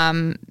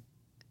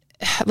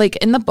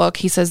 in the book,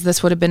 he says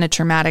this would have been a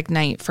traumatic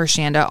night for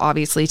Shanda,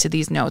 obviously, to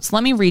these notes.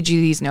 Let me read you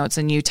these notes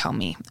and you tell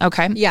me,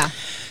 okay? Yeah.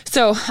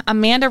 So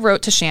Amanda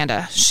wrote to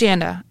Shanda,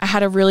 Shanda, I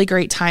had a really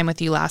great time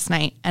with you last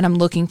night and I'm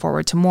looking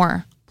forward to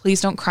more.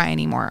 Please don't cry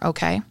anymore,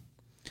 okay?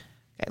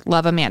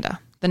 Love, Amanda.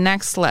 The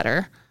next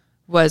letter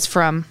was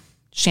from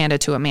Shanda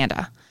to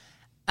Amanda.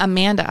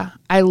 Amanda,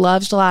 I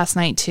loved last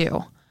night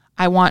too.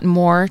 I want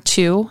more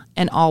too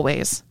and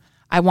always.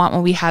 I want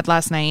what we had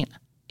last night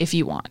if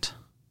you want.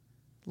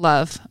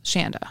 Love,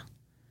 Shanda.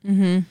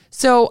 Mm-hmm.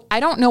 So I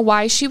don't know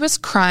why she was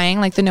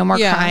crying, the no more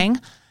crying.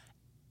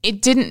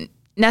 It didn't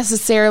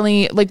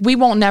necessarily, we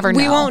won't never know.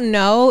 We won't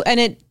know. And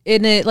it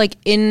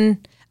in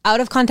out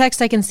of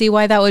context, I can see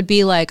why that would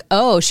be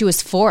oh, she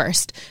was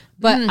forced.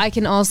 But I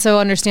can also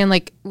understand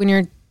when you're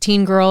a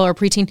teen girl or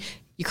preteen,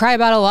 you cry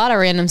about a lot of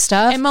random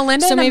stuff. And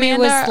Melinda and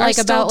Amanda are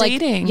still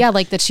dating.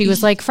 That she was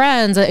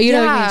friends.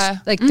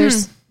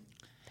 There's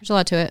a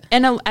lot to it.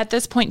 And at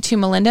this point, too,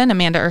 Melinda and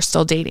Amanda are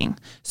still dating.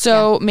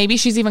 So maybe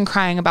she's even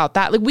crying about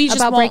that. We just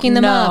about won't breaking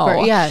them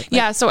know. up.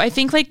 Yeah. So I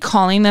think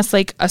calling this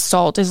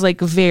assault is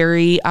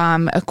very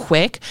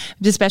quick,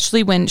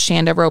 especially when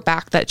Shanda wrote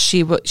back that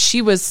she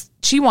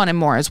wanted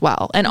more as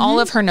well. And all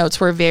of her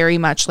notes were very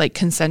much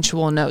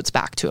consensual notes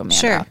back to Amanda.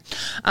 Sure.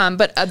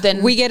 But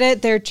then we get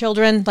it. They're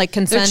children,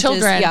 consent. They're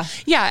children.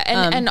 Is, Yeah.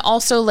 And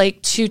also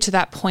to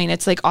that point,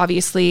 it's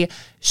obviously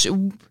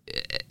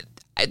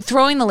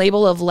throwing the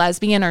label of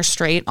lesbian or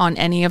straight on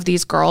any of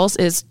these girls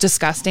is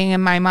disgusting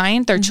in my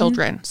mind. They're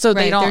children. So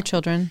they're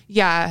children.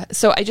 Yeah.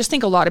 So I just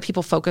think a lot of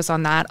people focus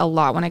on that a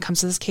lot when it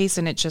comes to this case.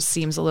 And it just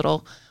seems a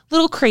little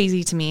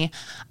crazy to me.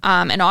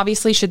 And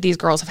obviously, should these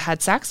girls have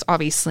had sex?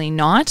 Obviously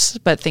not.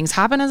 But things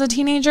happen as a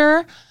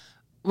teenager.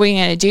 What are you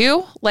going to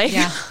do?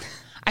 I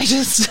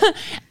just,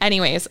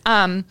 anyways.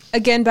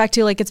 Again, back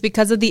to it's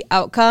because of the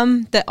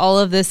outcome that all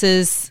of this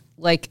is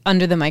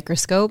under the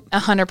microscope.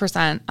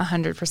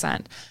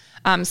 100%.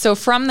 So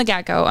from the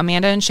get-go,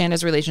 Amanda and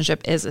Shanda's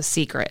relationship is a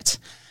secret.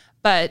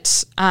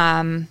 But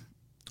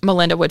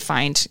Melinda would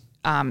find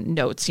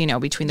notes,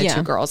 between the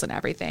two girls and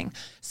everything.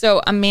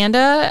 So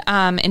Amanda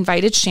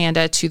invited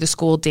Shanda to the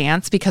school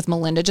dance because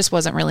Melinda just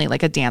wasn't really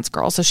a dance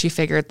girl. So she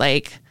figured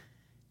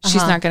she's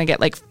not going to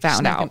get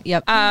found out.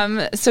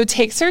 So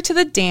takes her to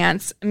the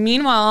dance.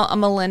 Meanwhile,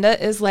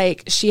 Melinda is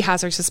she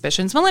has her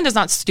suspicions. Melinda's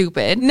not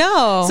stupid.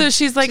 No. So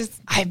she's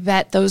I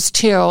bet those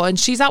two. And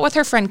she's out with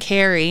her friend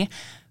Carrie,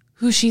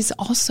 who she's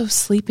also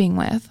sleeping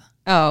with.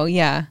 Oh,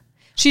 yeah.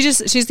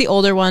 She's the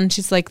older one.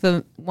 She's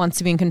the wants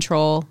to be in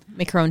control,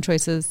 make her own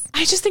choices.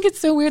 I just think it's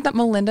so weird that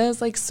Melinda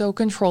is so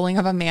controlling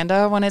of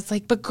Amanda when it's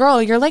but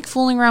girl, you're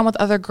fooling around with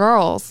other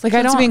girls. I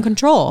don't to be in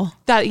control.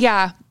 That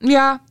yeah.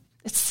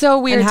 It's so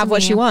weird. And have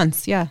what she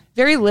wants. Yeah.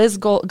 Very Liz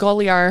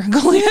Goliar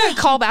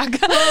callback.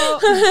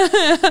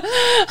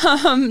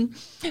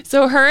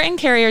 So her and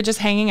Carrie are just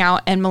hanging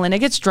out and Melinda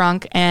gets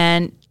drunk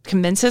and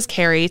convinces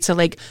Carrie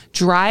to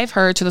drive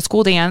her to the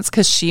school dance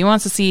because she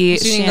wants to see.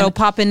 She's gonna go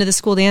pop into the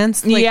school dance.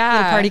 The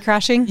party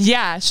crashing.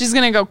 Yeah, she's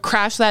gonna go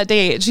crash that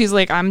date. She's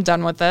I'm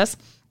done with this.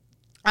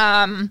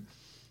 But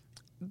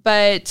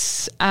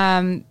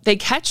they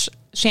catch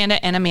Shanda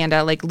and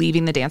Amanda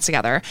leaving the dance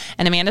together,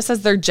 and Amanda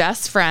says they're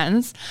just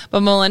friends, but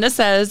Melinda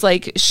says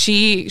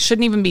she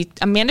shouldn't even be.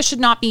 Amanda should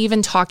not be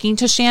even talking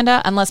to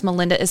Shanda unless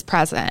Melinda is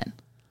present.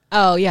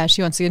 Oh yeah,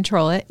 she wants to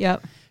control it.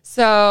 Yep.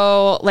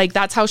 So,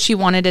 that's how she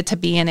wanted it to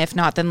be. And if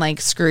not, then,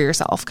 screw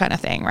yourself kind of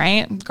thing,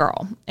 right?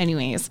 Girl.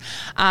 Anyways.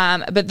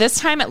 But this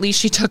time, at least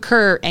she took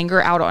her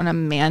anger out on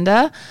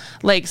Amanda,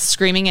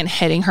 screaming and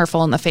hitting her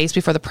full in the face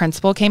before the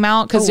principal came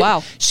out. Because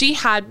she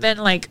had been,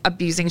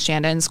 abusing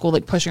Shanda in school,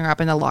 pushing her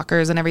up into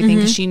lockers and everything.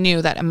 Because she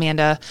knew that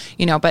Amanda,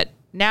 but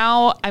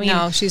now,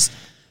 no, she's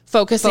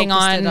focusing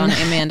on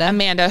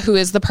Amanda, who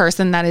is the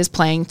person that is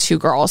playing two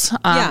girls.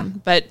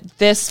 But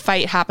this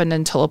fight happened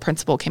until a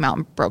principal came out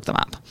and broke them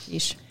up.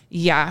 Yeesh.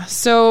 Yeah.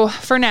 So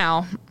for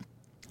now,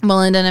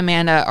 Melinda and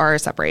Amanda are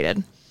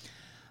separated.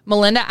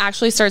 Melinda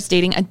actually starts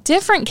dating a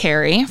different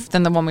Carrie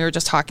than the one we were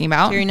just talking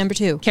about. Carrie number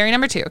two. Carrie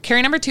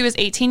number two is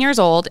 18 years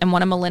old, and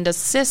one of Melinda's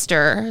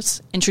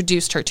sisters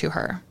introduced her to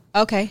her.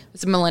 Okay.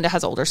 So Melinda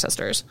has older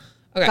sisters.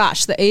 Okay.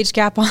 Gosh, the age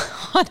gap on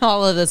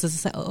all of this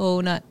is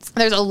so nuts.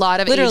 There's a lot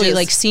of literally ages.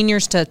 like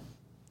seniors to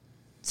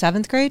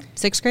 7th grade,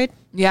 6th grade.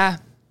 Yeah.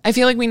 I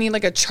feel like we need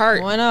like a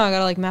chart. Oh, I know. I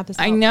gotta like map this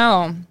out. I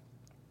know.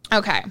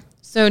 Okay.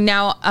 So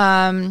now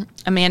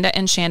Amanda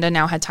and Shanda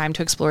now had time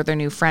to explore their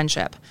new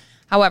friendship.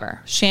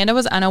 However, Shanda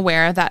was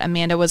unaware that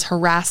Amanda was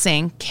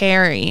harassing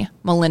Carrie,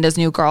 Melinda's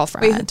new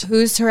girlfriend. Wait,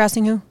 who's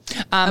harassing who?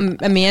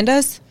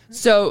 Amanda's?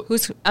 So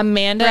who's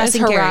Amanda is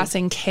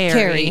harassing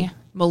Carrie,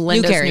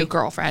 Melinda's Carrie. new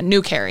girlfriend.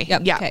 New Carrie.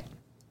 Yep. Yeah. Okay.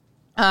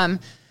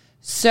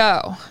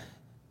 So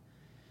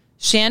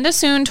Shanda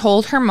soon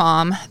told her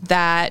mom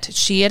that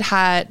she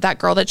had that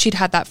girl that she'd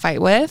had that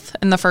fight with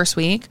in the first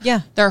week.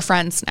 Yeah. They're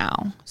friends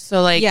now.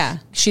 So like,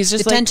 she's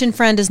just detention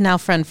friend is now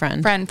friend.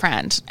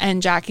 Friend.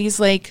 And Jackie's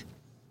like,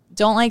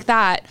 don't like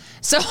that.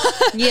 So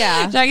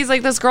yeah, Jackie's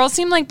like, this girl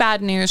seemed like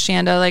bad news,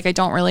 Shanda. Like, I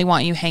don't really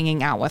want you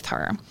hanging out with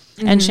her.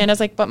 Mm-hmm. And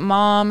Shanda's like, but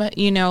mom,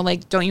 you know,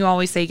 like, don't you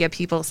always say give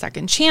people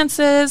second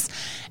chances?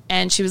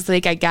 And she was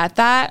like, I get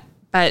that,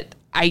 but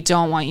I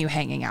don't want you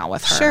hanging out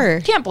with her.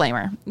 Sure. Can't blame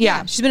her.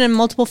 Yeah. She's been in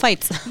multiple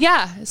fights.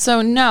 Yeah.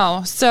 So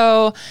no.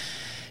 So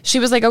she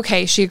was like,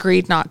 okay, she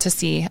agreed not to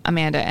see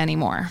Amanda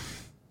anymore.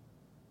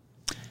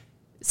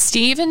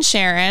 Steve and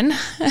Sharon,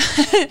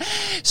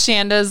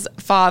 Shanda's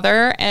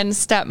father and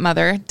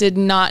stepmother, did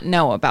not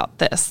know about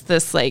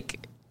this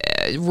like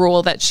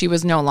rule that she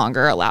was no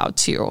longer allowed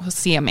to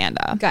see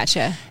Amanda.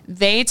 Gotcha.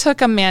 They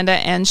took Amanda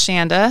and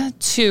Shanda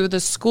to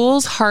the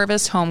school's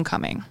harvest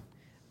homecoming.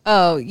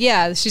 Oh,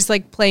 yeah. She's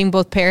like playing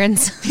both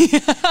parents.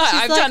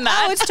 I've done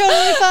that. Oh, it's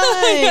totally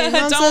fine.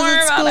 Mom Don't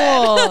worry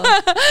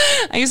about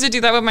it. I used to do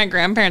that with my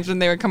grandparents when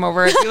they would come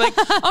over. I'd be like,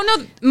 oh,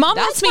 no, mom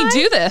lets me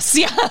do this.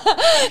 Yeah.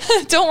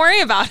 Don't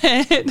worry about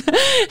it.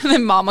 And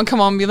then mom would come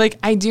home and be like,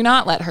 I do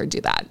not let her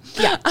do that.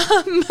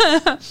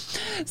 Yeah.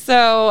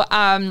 So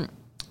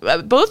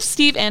both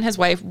Steve and his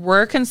wife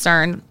were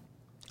concerned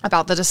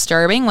about the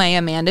disturbing way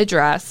Amanda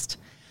dressed,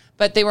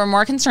 but they were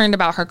more concerned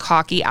about her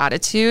cocky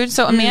attitude.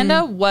 So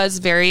Amanda was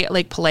very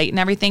like polite and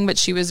everything, but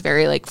she was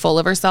very like full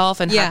of herself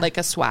and had like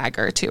a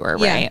swagger to her,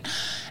 right?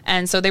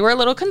 And so they were a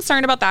little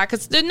concerned about that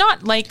because they're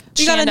not like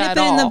you Shanda gotta nip at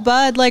it in the all.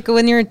 bud, like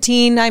when you're a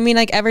teen. I mean,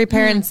 like every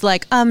parent's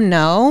like,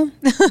 no.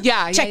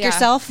 Yeah, check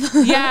yourself.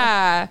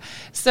 Yeah.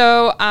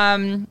 So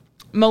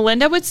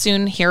Melinda would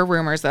soon hear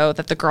rumors though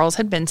that the girls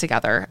had been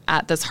together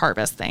at this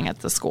harvest thing at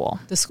the school.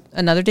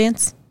 Another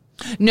dance?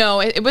 No,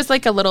 it was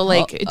like a little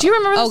like. Do you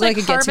remember those like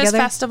a harvest get-together?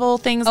 festival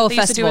things that they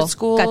used to do at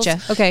school? Gotcha.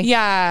 Okay.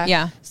 Yeah.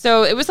 Yeah.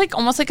 So it was like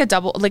almost like a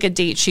double, like a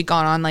date she'd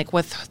gone on, like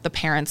with the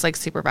parents, like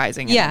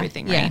supervising and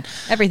everything, right? Yeah.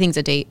 Everything's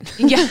a date.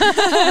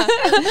 Yeah.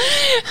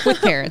 With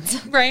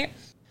parents. Right.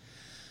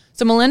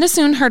 So Melinda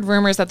soon heard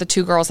rumors that the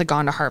two girls had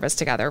gone to harvest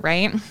together,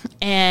 right?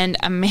 And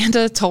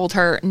Amanda told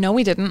her, no,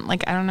 we didn't.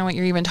 Like, I don't know what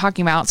you're even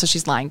talking about. So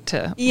she's lying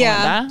to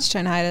Melinda. She's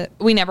trying to hide it.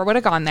 We never would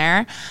have gone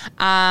there.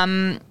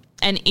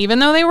 And even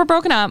though they were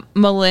broken up,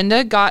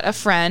 Melinda got a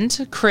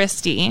friend,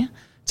 Christy,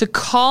 to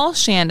call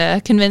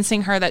Shanda,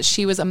 convincing her that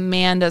she was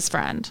Amanda's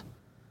friend.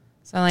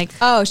 So like,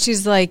 oh,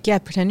 she's like, yeah,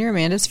 pretend you're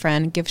Amanda's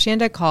friend. Give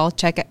Shanda a call.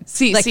 Check it.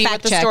 See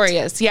what the story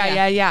is.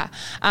 Yeah.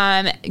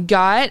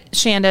 Got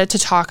Shanda to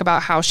talk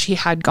about how she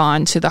had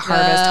gone to the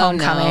harvest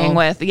homecoming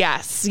with,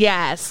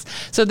 yes.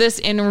 So this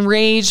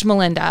enraged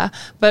Melinda,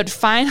 but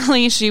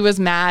finally she was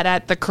mad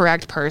at the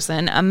correct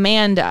person,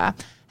 Amanda.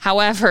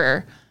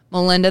 However,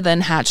 Melinda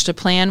then hatched a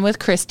plan with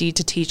Christy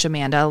to teach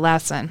Amanda a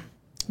lesson.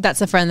 That's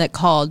the friend that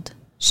called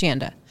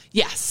Shanda.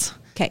 Yes.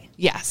 Okay.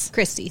 Yes.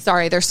 Christy.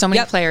 Sorry, there's so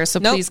many players,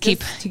 so please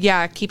keep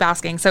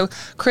asking. So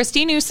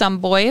Christy knew some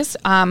boys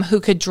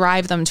who could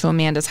drive them to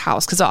Amanda's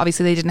house because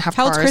obviously they didn't have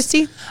cars. How old's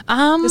Christy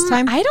this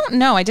time? I don't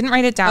know. I didn't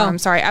write it down. I'm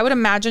sorry. I would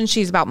imagine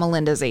she's about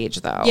Melinda's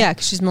age, though. Yeah,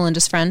 because she's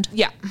Melinda's friend.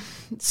 Yeah.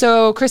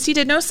 So Christy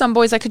did know some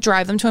boys that could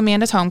drive them to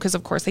Amanda's home because,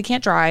 of course, they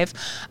can't drive.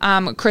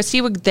 Christy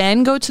would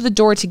then go to the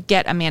door to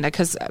get Amanda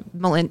because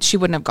she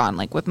wouldn't have gone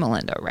like with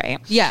Melinda, right?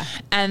 Yeah.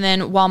 And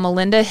then while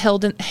Melinda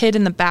hid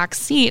in the back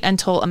seat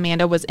until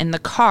Amanda was in the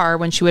car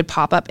when she would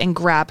pop up and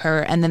grab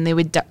her, and then they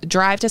would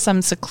drive to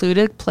some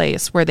secluded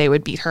place where they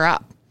would beat her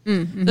up.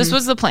 Mm-hmm. This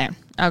was the plan.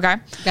 Okay.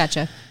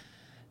 Gotcha.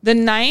 The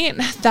night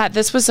that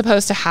this was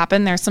supposed to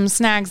happen, there's some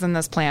snags in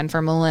this plan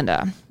for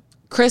Melinda.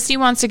 Christy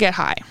wants to get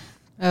high.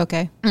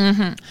 Okay.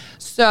 Mm-hmm.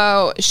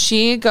 So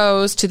she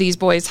goes to these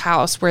boys'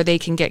 house where they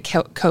can get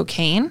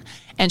cocaine,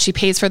 and she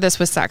pays for this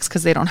with sex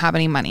because they don't have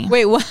any money.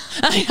 Wait, what?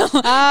 I know. It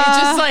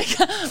just like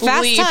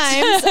fast leaped.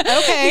 times.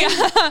 Okay.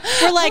 Yeah.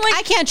 We're like,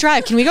 I can't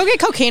drive. Can we go get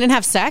cocaine and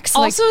have sex?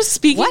 Also,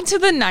 speaking to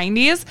the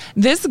 90s,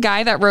 this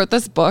guy that wrote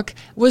this book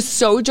was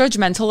so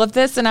judgmental of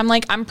this. And I'm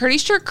like, I'm pretty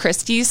sure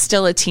Christy's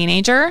still a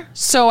teenager.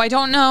 So I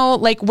don't know,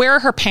 like, where are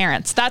her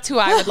parents? That's who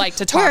I would like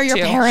to talk to. Where are your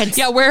parents?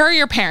 Yeah, where are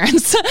your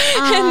parents?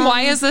 And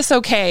why is this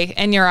okay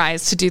in your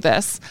eyes to do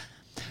this?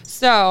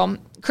 So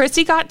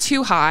Christy got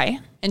too high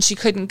and she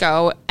couldn't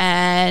go.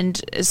 And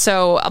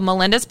so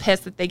Melinda's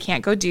pissed that they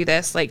can't go do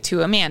this, like,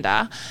 to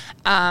Amanda.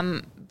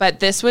 But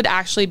this would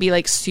actually be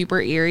like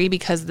super eerie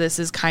because this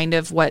is kind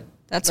of what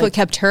That's what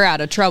kept her out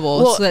of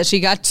trouble, so that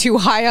she got too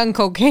high on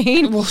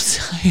cocaine. Well,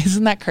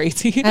 isn't that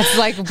crazy? That's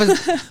like,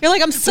 you're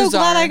like, I'm so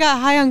glad I got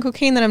high on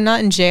cocaine that I'm not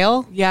in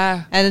jail.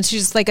 Yeah. And then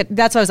she's like,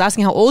 that's why I was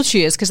asking how old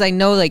she is, because I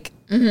know like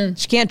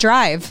she can't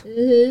drive.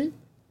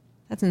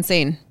 That's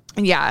insane.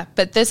 Yeah,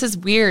 but this is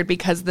weird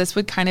because this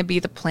would kind of be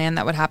the plan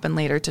that would happen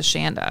later to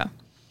Shanda.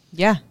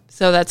 Yeah.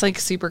 So that's like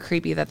super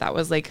creepy that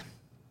was like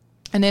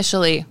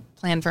initially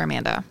planned for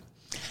Amanda.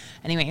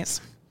 Anyways.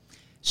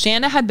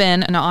 Shanda had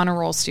been an honor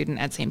roll student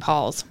at St.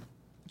 Paul's.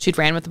 She'd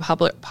ran with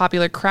the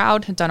popular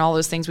crowd, had done all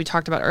those things we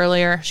talked about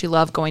earlier. She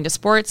loved going to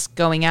sports,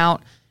 going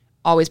out,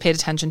 always paid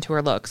attention to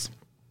her looks.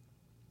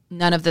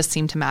 None of this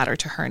seemed to matter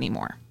to her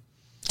anymore.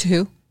 To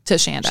who? To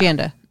Shanda.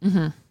 Shanda.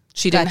 Mm-hmm.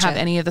 She didn't have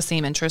any of the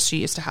same interests she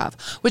used to have,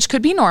 which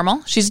could be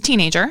normal. She's a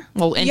teenager.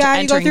 Well, you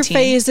go through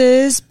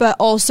phases, but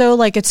also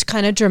like it's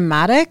kind of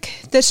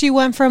dramatic that she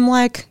went from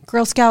like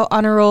Girl Scout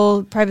honor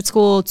roll private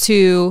school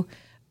to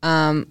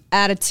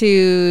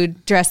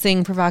attitude,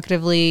 dressing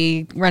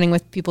provocatively, running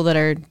with people that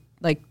are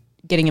like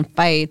getting in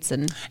fights,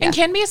 and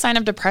can be a sign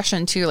of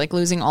depression too, like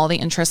losing all the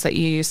interests that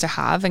you used to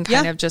have and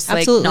kind of just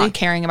like not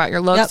caring about your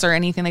looks or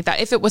anything like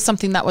that. If it was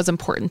something that was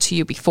important to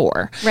you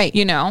before, right?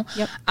 You know,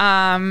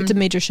 it's a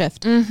major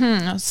shift.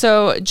 Mm-hmm.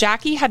 So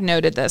Jackie had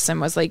noted this and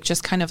was like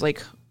just kind of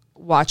like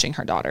watching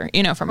her daughter,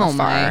 you know, from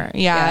afar.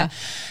 Yeah.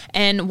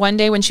 And one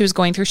day when she was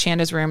going through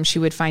Shanda's room, she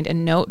would find a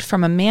note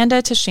from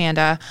Amanda to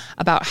Shanda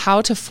about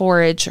how to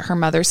forge her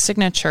mother's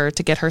signature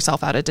to get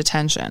herself out of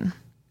detention.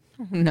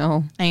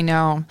 No. I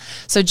know.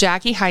 So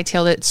Jackie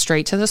hightailed it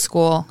straight to the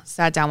school,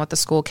 sat down with the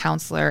school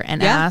counselor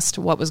and asked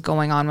what was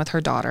going on with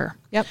her daughter.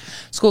 Yep.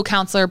 School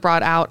counselor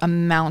brought out a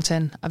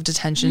mountain of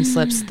detention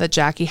slips that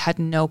Jackie had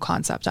no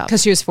concept of.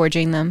 Because she was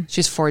forging them.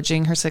 She's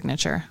forging her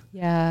signature.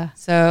 Yeah.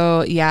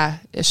 So yeah,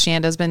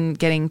 Shanda's been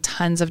getting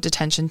tons of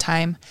detention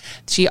time.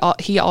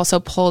 He also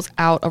pulls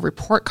out a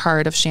report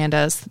card of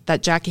Shanda's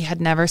that Jackie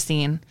had never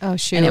seen. Oh,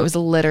 shoot. And it was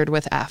littered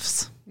with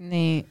F's.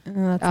 Neat. Oh,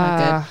 that's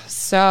not good.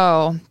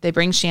 So they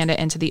bring Shanda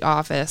into the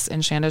office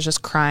and Shanda's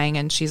just crying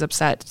and she's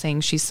upset,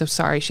 saying she's so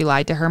sorry she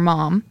lied to her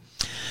mom.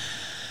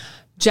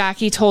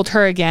 Jackie told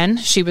her again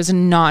she was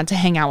not to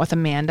hang out with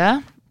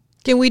Amanda.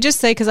 Can we just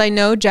say, because I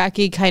know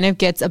Jackie kind of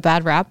gets a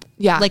bad rap,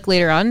 like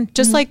later on,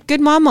 just like good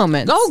mom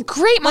moments. Oh,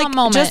 great mom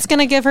moment. Just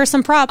gonna give her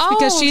some props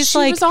because she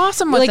was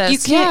awesome with this. You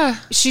can't.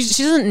 She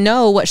doesn't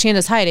know what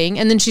Shanda's hiding,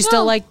 and then she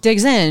still like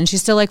digs in. She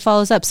still like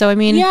follows up. So I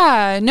mean,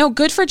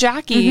 good for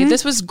Jackie.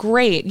 This was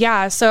great.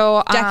 Yeah.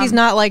 So Jackie's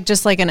not like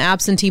just like an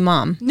absentee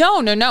mom.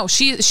 No.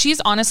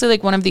 She's honestly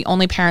like one of the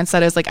only parents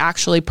that is like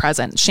actually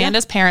present.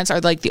 Shanda's parents are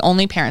like the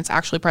only parents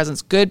actually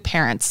present. Good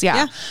parents.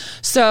 Yeah.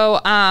 So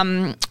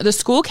the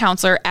school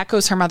counselor echoes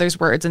her mother's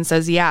words and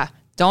says,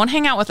 don't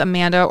hang out with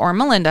Amanda or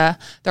Melinda.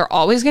 They're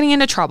always getting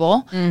into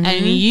trouble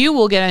and you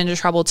will get into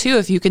trouble too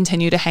if you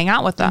continue to hang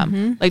out with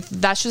them. Like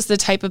that's just the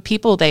type of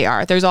people they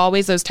are. There's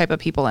always those type of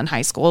people in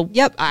high school.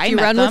 Yep. You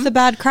run with a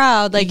bad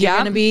crowd, like you're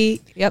going to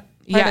be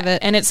part of it.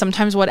 And it's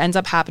sometimes what ends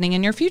up happening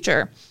in your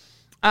future.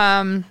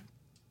 So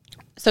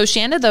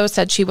Shanda though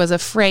said she was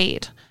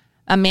afraid.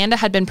 Amanda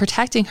had been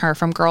protecting her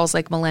from girls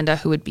like Melinda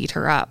who would beat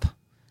her up.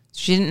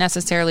 She didn't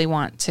necessarily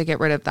want to get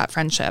rid of that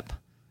friendship.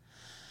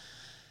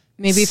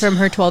 Maybe from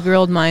her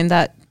 12-year-old mind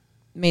that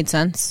made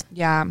sense.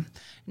 Yeah.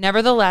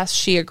 Nevertheless,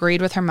 she agreed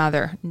with her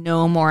mother,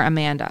 no more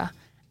Amanda.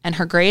 And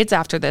her grades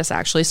after this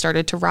actually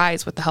started to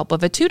rise with the help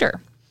of a tutor.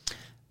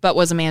 But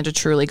was Amanda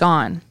truly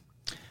gone?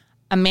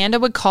 Amanda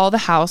would call the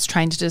house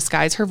trying to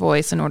disguise her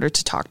voice in order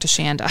to talk to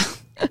Shanda.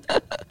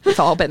 We've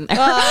all been there.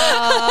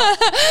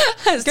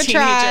 As good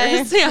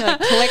teenagers. Try. Yeah.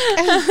 Click.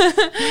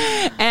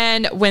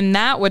 And when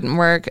that wouldn't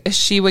work,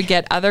 she would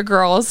get other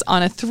girls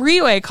on a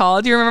 3-way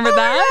call. Do you remember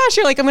that? Yeah,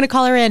 you're like, I'm going to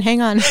call her in.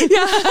 Hang on.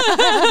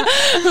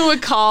 Who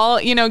would call,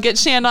 get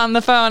Shanda on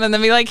the phone and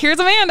then be like, here's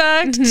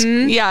Amanda.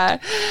 Yeah.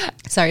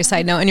 Sorry,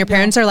 side note. And your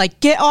parents are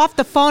like, get off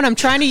the phone. I'm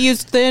trying to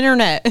use the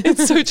internet.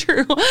 It's so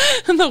true.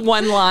 The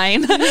one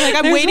line. Like,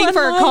 I'm waiting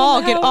for a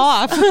call. Get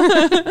off.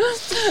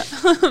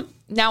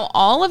 Now,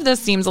 all of this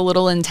seems a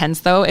little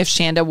intense, though, if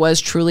Shanda was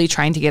truly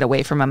trying to get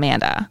away from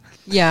Amanda.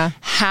 Yeah.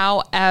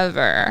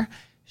 However,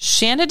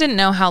 Shanda didn't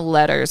know how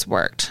letters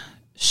worked.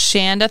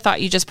 Shanda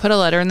thought you just put a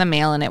letter in the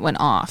mail and it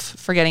went off,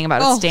 forgetting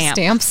about a stamp.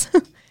 Stamps.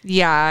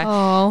 Yeah.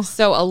 Oh.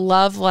 So a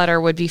love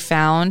letter would be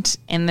found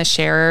in the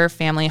Scherer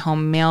family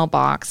home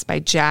mailbox by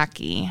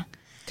Jackie.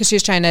 Because she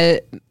was trying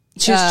to...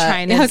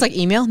 It was like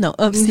email? No,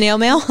 snail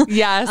mail?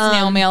 Yeah,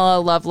 snail mail,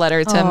 a love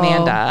letter to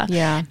Amanda.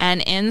 Yeah.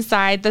 And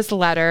inside this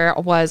letter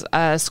was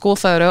a school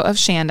photo of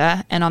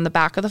Shanda. And on the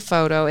back of the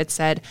photo, it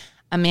said,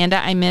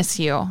 Amanda, I miss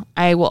you.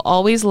 I will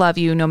always love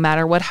you no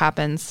matter what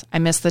happens. I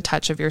miss the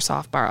touch of your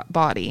soft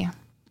body.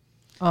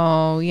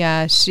 Oh,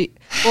 yeah. She's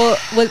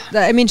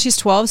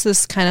 12, so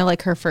this is kind of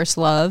like her first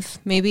love,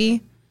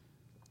 maybe.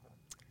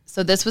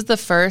 So this was the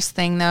first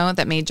thing, though,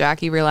 that made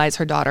Jackie realize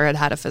her daughter had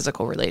had a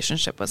physical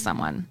relationship with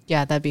someone.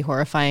 Yeah, that'd be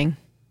horrifying.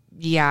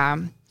 Yeah.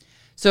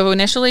 So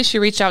initially she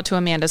reached out to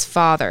Amanda's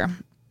father.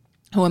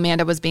 who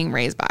Amanda was being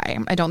raised by,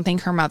 I don't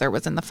think her mother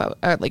was in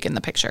the in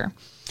the picture,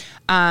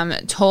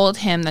 told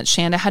him that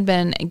Shanda had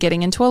been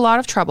getting into a lot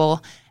of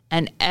trouble,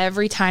 and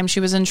every time she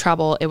was in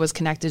trouble, it was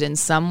connected in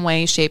some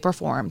way, shape, or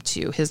form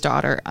to his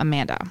daughter,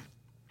 Amanda.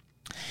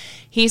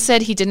 He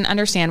said he didn't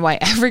understand why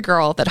every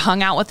girl that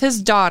hung out with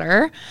his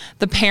daughter,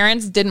 the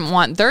parents didn't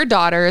want their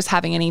daughters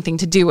having anything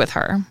to do with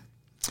her.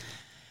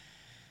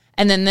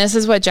 And then this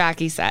is what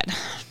Jackie said.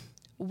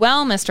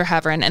 Well, Mr.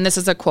 Heverin, and this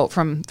is a quote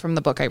from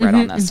the book I read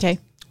on this. Okay.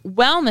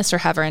 Well, Mr.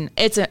 Heverin,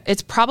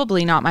 it's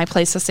probably not my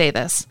place to say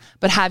this,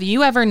 but have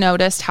you ever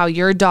noticed how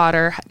your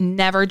daughter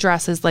never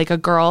dresses like a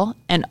girl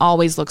and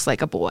always looks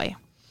like a boy?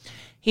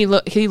 He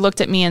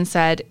looked at me and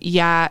said,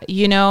 yeah,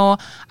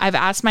 I've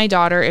asked my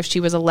daughter if she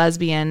was a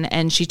lesbian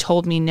and she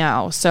told me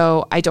no,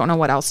 so I don't know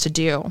what else to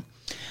do.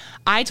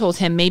 I told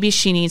him maybe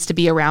she needs to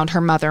be around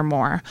her mother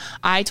more.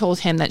 I told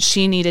him that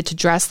she needed to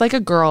dress like a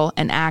girl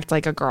and act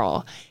like a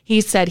girl.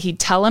 He said he'd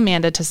tell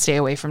Amanda to stay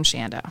away from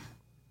Shanda.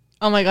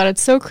 Oh my God,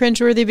 it's so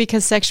cringeworthy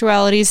because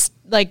sexuality's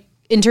like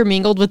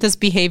intermingled with this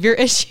behavior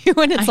issue.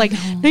 And it's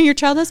no, your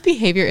child has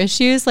behavior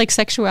issues. Like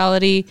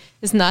sexuality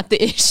is not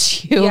the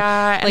issue.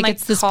 Yeah. And like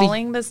it's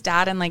calling this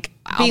dad and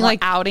being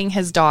outing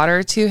his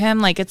daughter to him.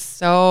 Like it's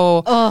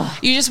so,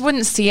 you just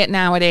wouldn't see it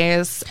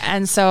nowadays.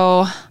 And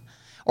so,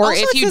 or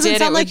also, if you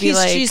did, it would be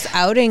she's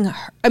outing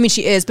her. I mean,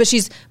 she is,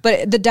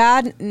 but the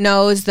dad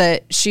knows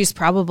that she's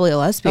probably a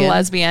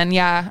lesbian.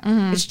 Yeah.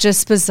 Mm-hmm. It's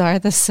just bizarre.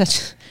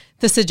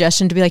 The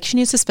suggestion to be like, she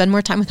needs to spend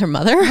more time with her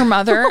mother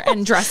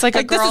and dress like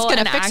a girl. This is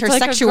going to fix her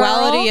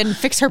sexuality and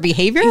fix her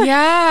behavior.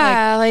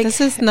 Yeah.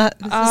 This is the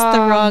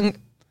wrong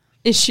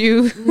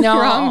issue. No.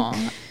 Wrong.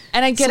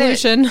 And I get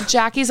solution. It.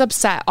 Jackie's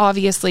upset,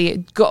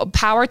 obviously.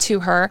 Power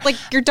to her. Like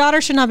your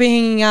daughter should not be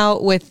hanging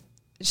out with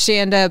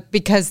Shanda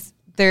because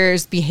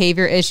there's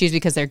behavior issues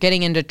because they're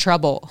getting into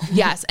trouble.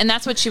 Yes. And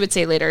that's what she would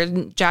say later.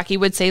 Jackie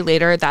would say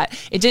later that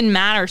it didn't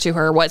matter to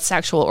her what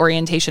sexual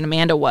orientation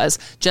Amanda was,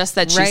 just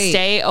that she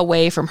stay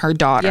away from her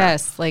daughter.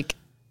 Yes.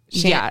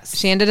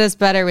 Shanda does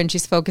better when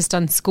she's focused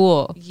on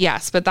school.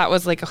 Yes. But that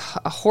was like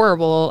a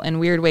horrible and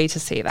weird way to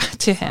say that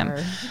to him.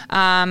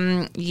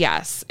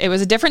 Yes. It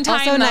was a different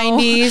time. Also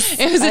 90s.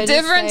 It was a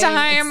different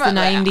time. It's the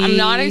 90s. I'm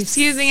not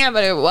excusing it,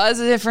 but it was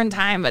a different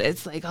time. But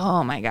it's like,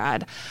 oh my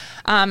God.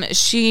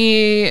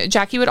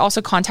 Jackie would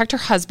also contact her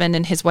husband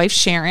and his wife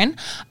Sharon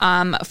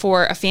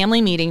for a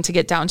family meeting to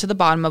get down to the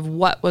bottom of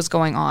what was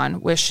going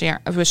on with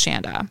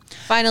Shanda.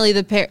 Finally,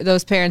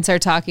 those parents are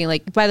talking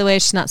like, by the way,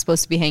 she's not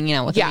supposed to be hanging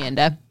out with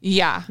Amanda.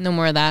 Yeah. No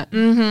more of that.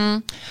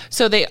 Mm-hmm.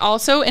 So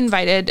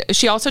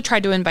she also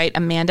tried to invite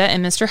Amanda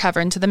and Mr.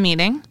 Heverin to the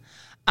meeting.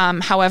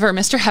 However,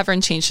 Mr.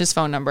 Heverin changed his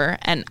phone number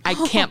and I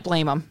can't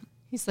blame him.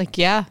 He's like,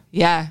 yeah.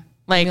 Yeah.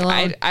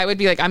 Like I would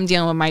be like, I'm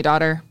dealing with my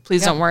daughter.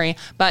 Please don't worry.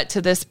 But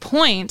to this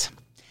point,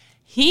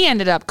 he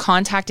ended up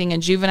contacting a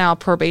juvenile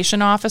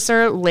probation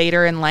officer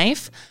later in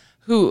life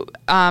who,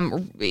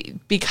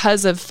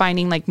 because of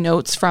finding like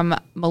notes from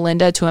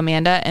Melinda to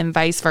Amanda and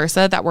vice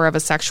versa that were of a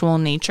sexual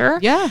nature.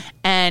 Yeah.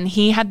 And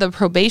he had the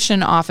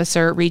probation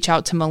officer reach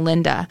out to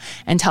Melinda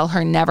and tell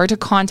her never to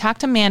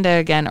contact Amanda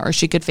again or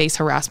she could face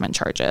harassment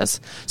charges.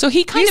 So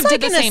he kind of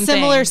did the same thing. He's like in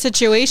a similar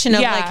situation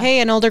of like,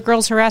 hey, an older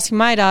girl's harassing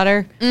my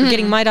daughter, or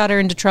getting my daughter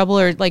into trouble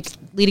or like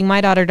leading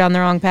my daughter down the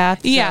wrong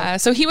path. So. Yeah.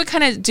 So he would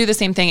kind of do the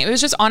same thing. It was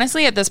just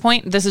honestly at this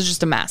point, this is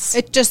just a mess.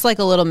 It's just like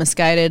a little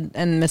misguided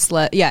and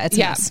misled. Yeah. It's a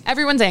mess.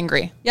 Everyone's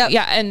angry. Yep.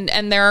 Yeah.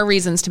 And there are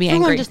reasons to be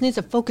angry. Everyone just needs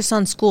to focus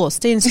on school.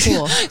 Stay in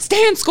school.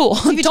 Stay in school.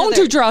 Don't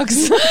do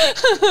drugs.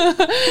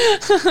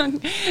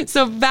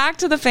 So back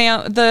to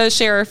the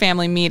Scherer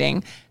family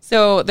meeting.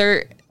 So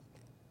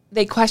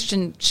they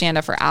questioned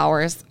Shanda for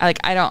hours.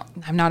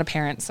 I'm not a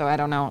parent, so I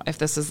don't know if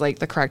this is like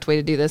the correct way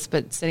to do this,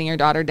 but sitting your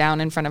daughter down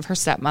in front of her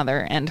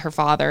stepmother and her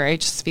father, I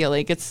just feel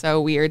like it's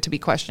so weird to be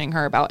questioning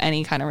her about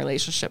any kind of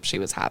relationship she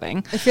was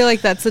having. I feel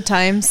like that's the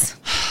times.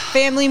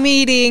 Family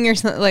meeting or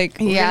something like,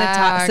 we're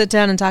gonna sit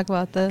down and talk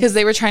about this. Because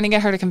they were trying to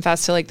get her to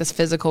confess to like this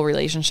physical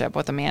relationship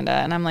with Amanda.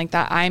 And I'm like,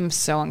 I'm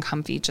so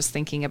uncomfy just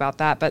thinking about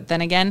that. But then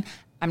again,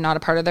 I'm not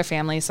a part of their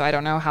family, so I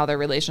don't know how their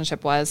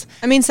relationship was.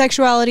 I mean,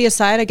 sexuality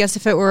aside, I guess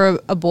if it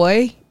were a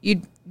boy,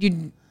 you'd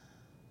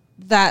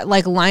that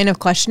like line of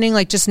questioning,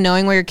 like just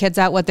knowing where your kid's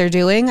at, what they're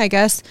doing. I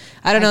guess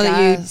I don't know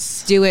that you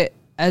do it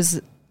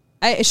as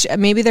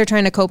maybe they're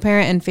trying to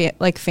co-parent and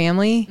like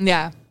family.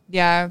 Yeah.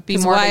 Be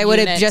more. Why would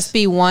it just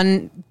be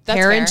one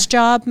parent's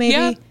job?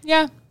 Maybe.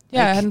 Yeah. I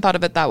hadn't thought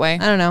of it that way.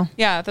 I don't know.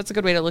 Yeah, that's a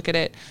good way to look at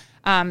it.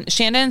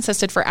 Shanda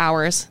insisted for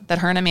hours that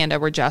her and Amanda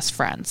were just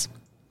friends.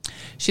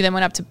 She then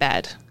went up to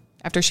bed.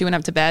 After she went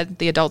up to bed,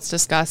 the adults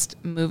discussed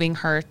moving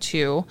her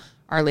to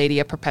Our Lady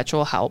of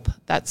Perpetual Help,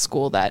 that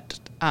school that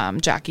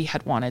Jackie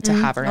had wanted to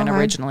have her in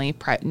originally,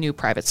 new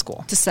private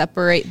school. To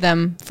separate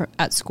them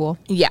at school.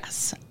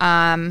 Yes.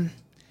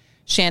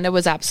 Shanda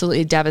was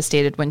absolutely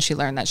devastated when she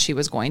learned that she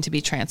was going to be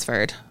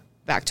transferred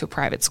back to a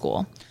private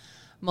school.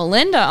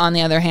 Melinda, on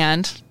the other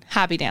hand,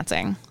 happy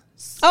dancing.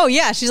 Oh,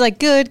 yeah. She's like,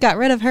 good, got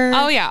rid of her.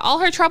 Oh, yeah. All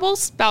her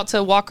troubles, about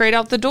to walk right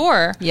out the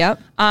door.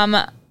 Yep.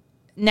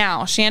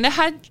 Now, Shanda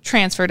had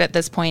transferred at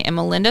this point, and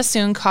Melinda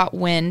soon caught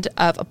wind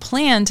of a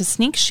plan to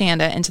sneak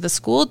Shanda into the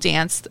school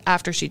dance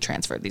after she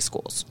transferred these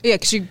schools. Yeah,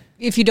 because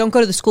if you don't go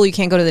to the school, you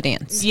can't go to the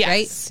dance. Yes,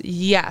 right?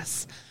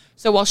 Yes.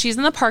 So while she's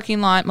in the parking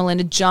lot,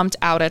 Melinda jumped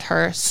out at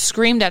her,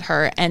 screamed at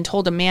her, and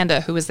told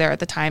Amanda, who was there at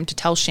the time, to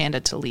tell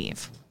Shanda to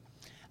leave.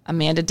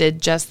 Amanda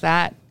did just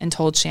that and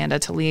told Shanda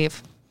to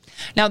leave.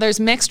 Now, there's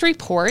mixed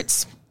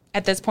reports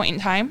at this point in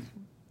time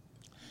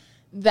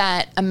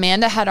that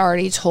Amanda had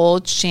already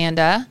told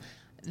Shanda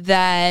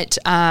that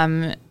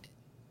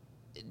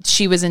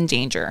she was in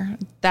danger,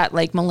 that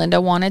like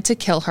Melinda wanted to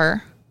kill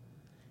her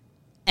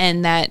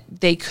and that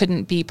they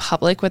couldn't be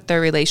public with their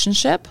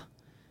relationship.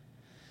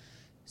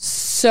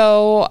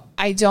 So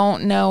I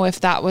don't know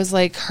if that was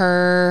like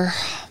her,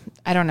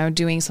 I don't know,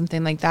 doing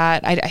something like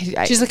that.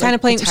 She's like kind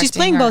of playing, she's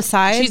playing both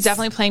sides. She's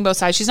definitely playing both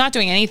sides. She's not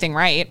doing anything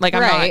right. Like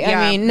I'm not, yeah.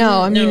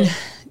 I mean,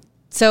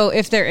 so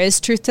if there is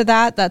truth to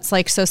that, that's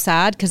like so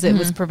sad because it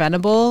was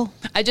preventable.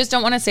 I just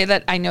don't want to say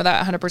that I know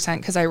that 100%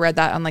 because I read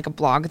that on like a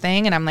blog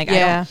thing and I'm like, I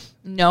don't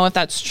know if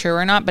that's true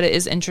or not, but it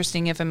is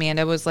interesting if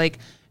Amanda was like,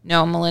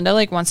 no, Melinda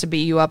like wants to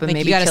beat you up and like,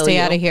 maybe you gotta kill stay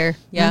you. out of here.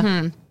 Yeah.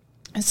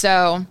 Mm-hmm.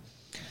 So,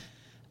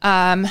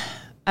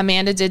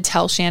 Amanda did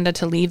tell Shanda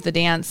to leave the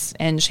dance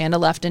and Shanda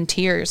left in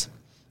tears.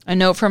 A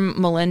note from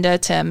Melinda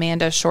to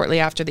Amanda shortly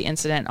after the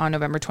incident on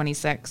November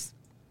 26th.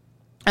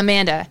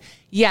 Amanda,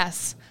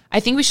 yes, I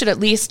think we should at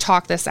least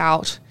talk this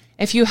out.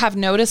 If you have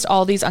noticed,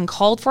 all these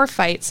uncalled for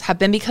fights have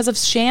been because of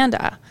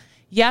Shanda.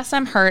 Yes,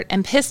 I'm hurt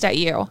and pissed at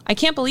you. I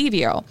can't believe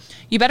you.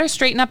 You better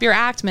straighten up your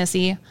act,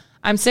 Missy.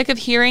 I'm sick of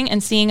hearing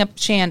and seeing a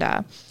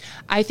Shanda.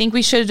 I think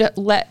we should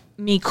let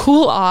me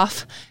cool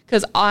off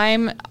because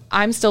I'm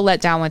still let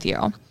down with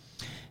you.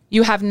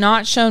 You have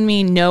not shown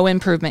me no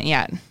improvement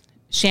yet.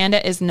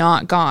 Shanda is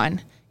not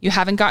gone. You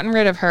haven't gotten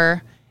rid of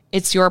her.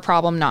 It's your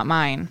problem, not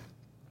mine.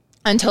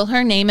 Until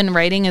her name in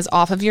writing is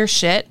off of your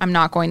shit, I'm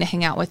not going to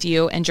hang out with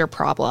you and your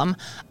problem.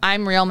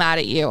 I'm real mad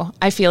at you.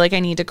 I feel like I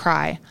need to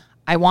cry.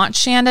 I want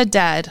Shanda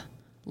dead.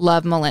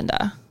 Love,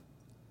 Melinda.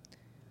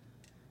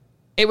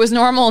 It was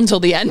normal until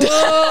the end. Okay,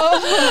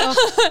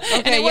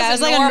 and it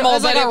wasn't normal,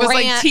 but it was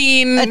like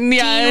teen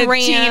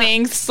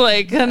angst.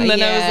 Like, and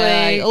then I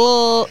was like,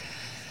 well,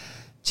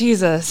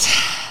 Jesus.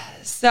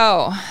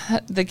 So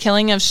the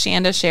killing of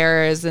Shanda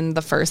Scherer is in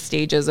the first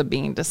stages of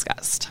being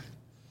discussed.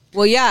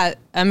 Well, yeah.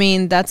 I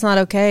mean, that's not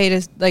okay.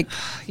 To like,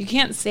 you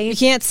can't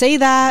say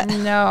that.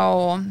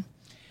 No.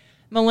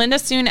 Melinda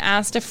soon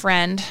asked a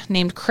friend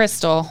named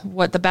Crystal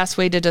what the best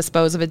way to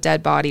dispose of a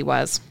dead body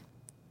was.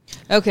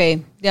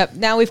 Okay. Yep.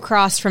 Now we've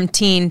crossed from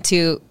teen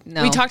to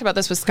no. We talked about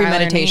this with Skylar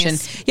premeditation.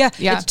 Yeah.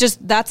 It's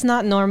just that's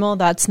not normal.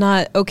 That's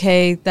not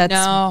okay.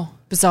 That's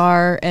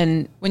bizarre.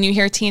 And when you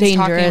hear teens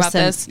talking about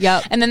this,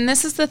 yep. And then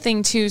this is the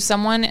thing too.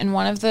 Someone in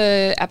one of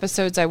the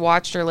episodes I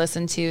watched or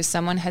listened to,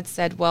 someone had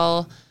said,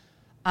 "Well,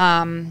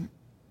 I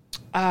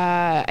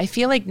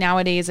feel like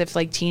nowadays, if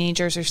like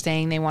teenagers are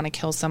saying they want to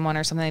kill someone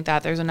or something like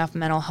that, there's enough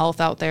mental health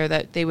out there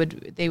that they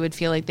would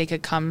feel like they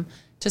could come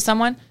to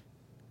someone."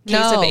 Case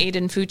of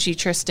Aiden Fucci,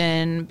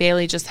 Tristan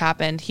Bailey just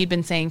happened. He'd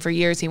been saying for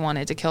years he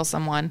wanted to kill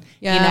someone.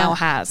 Yeah. He now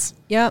has.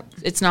 Yep.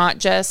 It's not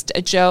just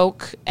a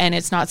joke, and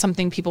it's not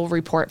something people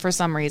report for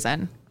some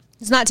reason.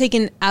 It's not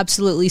taken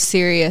absolutely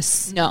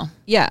serious. No.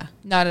 Yeah.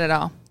 Not at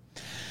all.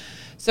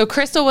 So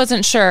Crystal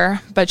wasn't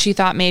sure, but she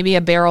thought maybe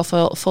a barrel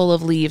full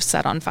of leaves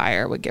set on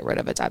fire would get rid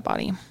of a dead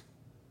body.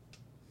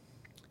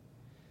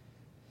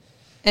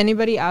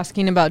 Anybody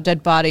asking about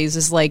dead bodies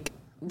is like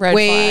red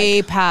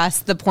way flag.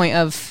 Past the point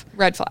of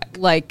red flag.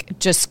 Like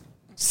just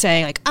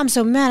saying like, I'm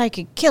so mad I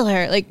could kill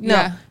her. Like,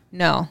 no.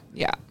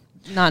 Yeah.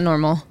 Not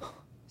normal.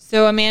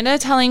 So Amanda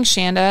telling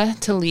Shanda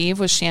to leave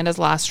was Shanda's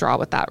last straw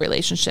with that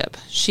relationship.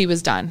 She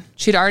was done.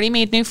 She'd already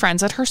made new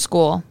friends at her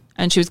school,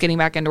 and she was getting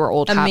back into her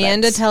old habits.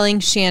 Amanda telling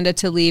Shanda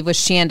to leave was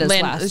Shanda's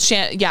last.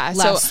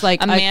 So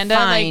like Amanda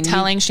like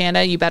telling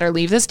Shanda, you better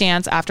leave this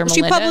dance after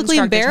Melinda. She publicly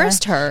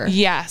embarrassed her.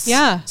 Yes.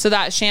 Yeah. So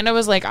that Shanda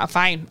was like, oh,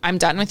 fine, I'm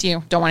done with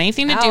you. Don't want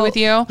anything to do with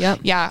you. Yep.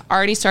 Yeah.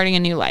 Already starting a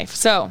new life.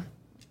 So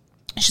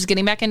she's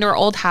getting back into her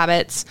old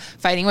habits,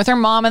 fighting with her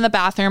mom in the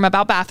bathroom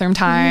about bathroom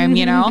time,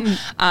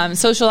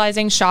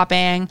 socializing,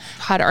 shopping.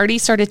 Had already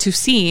started to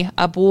see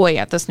a boy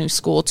at this new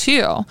school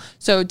too.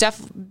 So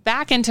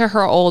back into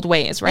her old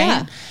ways, right?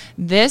 Yeah.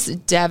 This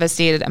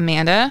devastated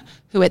Amanda,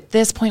 who at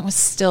this point was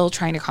still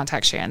trying to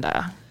contact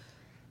Shanda.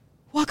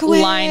 Walk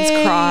away. Lines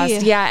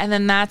crossed. Yeah. And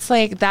then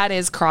that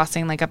is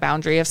crossing like a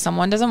boundary. If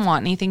someone doesn't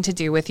want anything to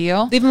do with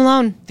you, leave them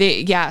alone.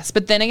 Yes.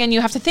 But then again,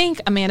 you have to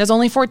think Amanda's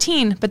only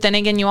 14. But then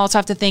again, you also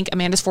have to think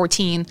Amanda's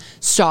 14.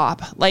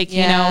 Stop.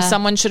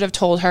 Someone should have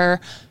told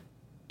her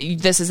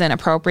this is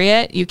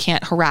inappropriate. You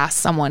can't harass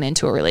someone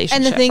into a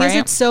relationship. And the thing is,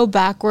 it's so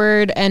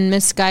backward and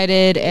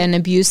misguided and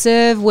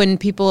abusive when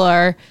people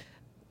are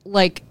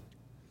like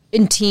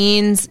in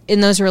teens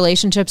in those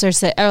relationships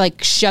are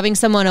like shoving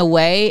someone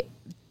away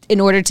in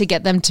order to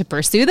get them to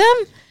pursue them.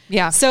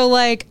 Yeah. So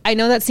like, I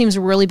know that seems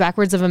really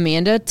backwards of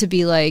Amanda to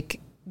be like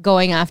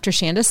going after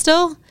Shanda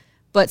still,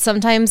 but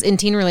sometimes in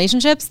teen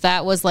relationships,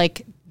 that was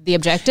like the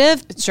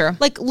objective. Sure.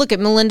 Like, look at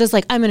Melinda's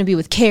like, I'm going to be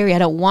with Carrie. I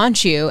don't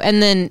want you.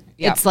 And then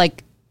it's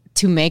like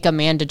to make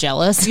Amanda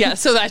jealous. Yeah.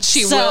 So that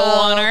she will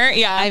want her.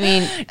 Yeah. I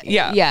mean,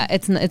 yeah,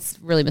 it's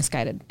really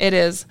misguided. It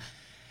is.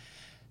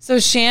 So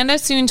Shanda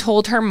soon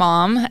told her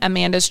mom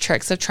Amanda's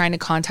tricks of trying to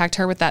contact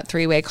her with that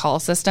 3-way call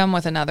system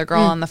with another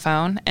girl on the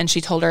phone. And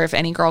she told her if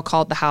any girl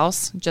called the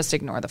house, just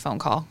ignore the phone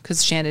call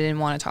because Shanda didn't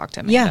want to talk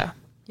to Amanda.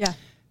 Yeah.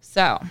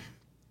 So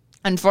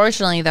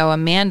unfortunately, though,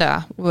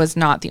 Amanda was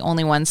not the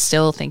only one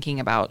still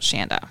thinking about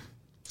Shanda.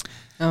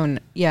 Oh,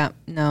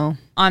 no.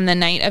 On the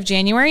night of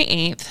January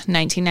 8th,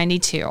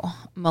 1992,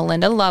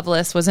 Melinda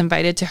Lovelace was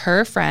invited to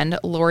her friend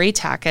Lori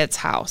Tackett's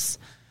house.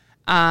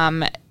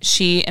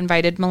 She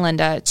invited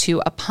Melinda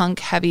to a punk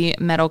heavy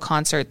metal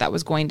concert that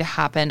was going to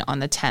happen on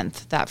the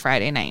 10th, that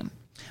Friday night.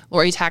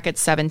 Lori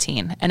Tackett's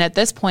 17. And at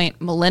this point,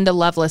 Melinda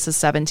Lovelace is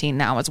 17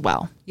 now as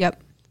well.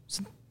 Yep.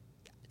 So,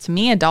 to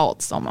me,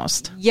 adults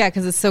almost. Yeah,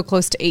 because it's so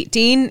close to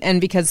 18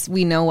 and because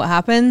we know what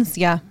happens.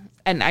 Yeah.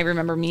 And I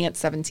remember me at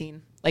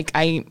 17. Like,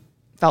 I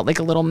felt like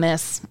a little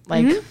miss.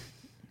 Like,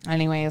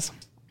 anyways.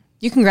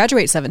 You can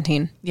graduate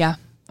 17. Yeah.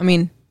 I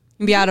mean, you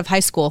can be out of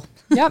high school.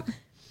 Yep.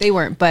 They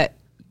weren't, but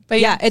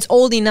yeah, it's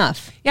old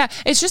enough. Yeah,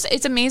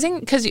 it's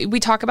amazing because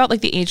we talk about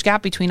like the age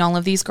gap between all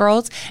of these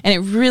girls, and it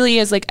really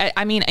is like,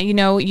 I mean, you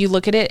know, you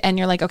look at it and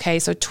you're like, okay,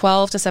 so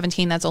 12 to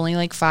 17, that's only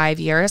like 5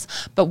 years.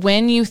 But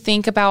when you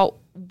think about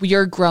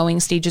your growing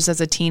stages as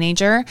a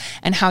teenager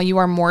and how you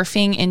are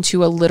morphing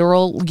into a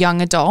literal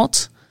young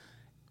adult,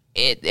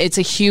 it's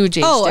a huge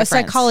age difference. A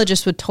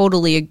psychologist would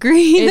totally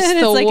agree.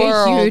 It's like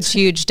a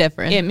huge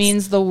difference. It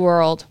means the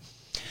world.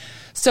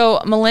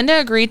 So Melinda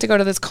agreed to go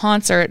to this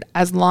concert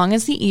as long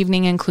as the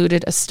evening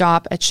included a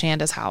stop at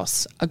Shanda's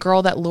house, a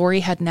girl that Lori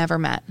had never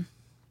met.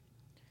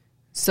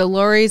 So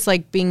Lori's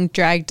like being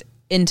dragged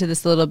into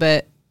this a little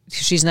bit.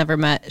 She's never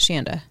met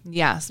Shanda.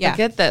 Yes. Yeah. But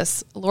get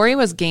this. Lori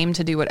was game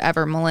to do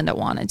whatever Melinda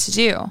wanted to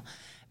do.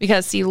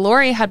 Because, see,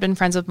 Lori had been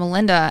friends with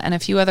Melinda and a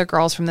few other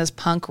girls from this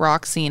punk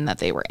rock scene that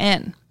they were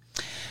in.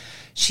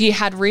 She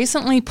had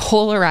recently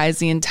polarized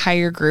the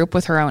entire group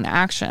with her own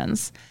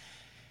actions.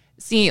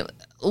 See,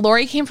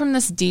 Lori came from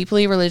this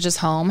deeply religious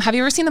home. Have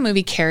you ever seen the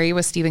movie Carrie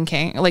with Stephen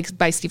King? Like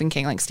by Stephen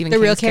King, like Stephen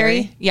King's real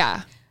Carrie?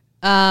 Yeah.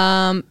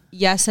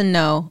 Yes and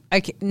no.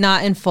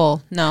 Not in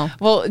full. No.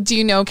 Well, do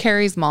you know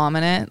Carrie's mom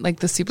in it?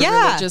 Like the super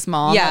religious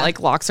mom that like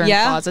locks her in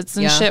closets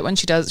and shit when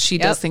she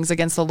does things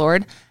against the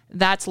Lord.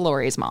 That's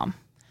Lori's mom.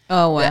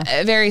 Oh, wow.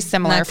 Very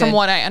similar from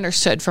what I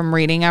understood from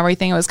reading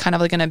everything. It was kind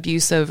of like an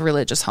abusive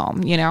religious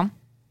home, you know?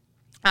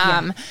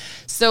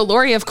 So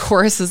Lori, of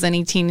course, as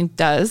any teen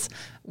does,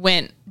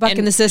 went back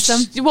in the system.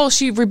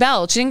 She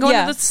rebelled. She didn't go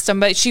into the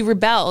system, but she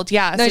rebelled.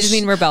 Yeah. No, I just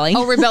mean rebelling.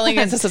 Oh, rebelling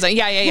against the system.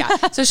 Yeah.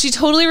 So she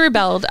totally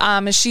rebelled.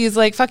 She's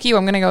like, fuck you.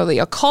 I'm going to go to the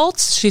occult.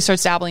 She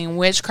starts dabbling in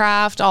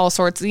witchcraft, all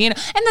sorts of, you know,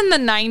 and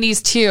then the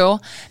 90s too.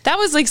 That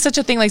was like such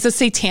a thing, like the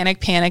satanic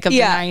panic of the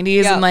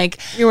 90s. And like,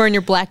 you're wearing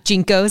your black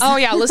Jinkos. Oh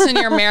yeah. Listen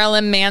to your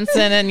Marilyn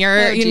Manson and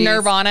your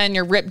Nirvana and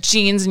your ripped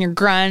jeans and your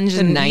grunge.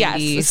 And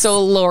 90s. Yes.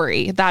 So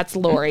Lori, that's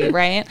Lori,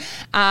 right?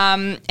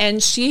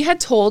 And she had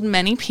told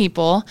many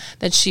people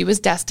that she was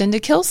destined to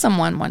kill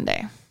someone one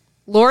day.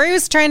 Lori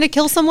was trying to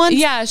kill someone?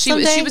 Yeah, she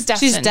was destined.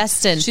 She's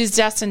destined. She's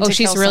destined to kill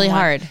someone. Oh, she's really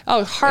hard.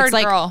 Oh, hard it's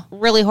like girl.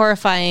 Really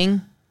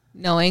horrifying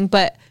knowing,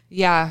 but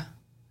yeah.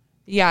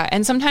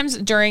 And sometimes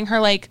during her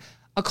like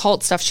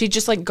occult stuff, she'd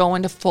just like go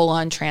into full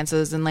on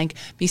trances and like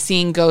be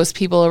seeing ghost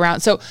people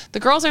around. So the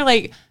girls are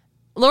like,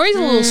 Lori's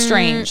a little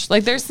strange.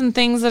 Like there's some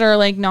things that are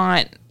like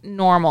not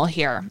normal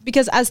here.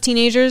 Because as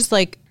teenagers,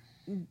 like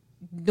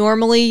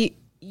normally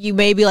you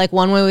may be like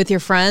one way with your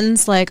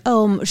friends, like,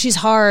 oh, she's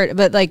hard,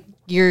 but like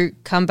you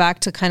come back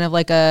to kind of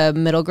like a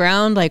middle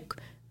ground, like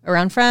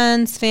around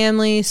friends,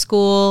 family,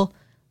 school,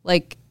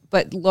 like,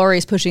 but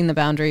Lori's pushing the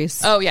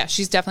boundaries. Oh yeah,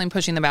 she's definitely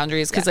pushing the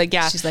boundaries because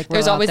she's like,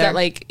 there's always that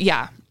like,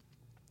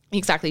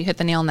 exactly. You hit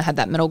the nail on the head,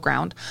 that middle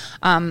ground.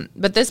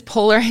 But this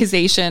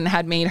polarization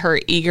had made her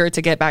eager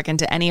to get back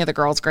into any of the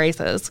girls'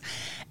 graces,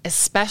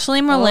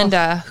 especially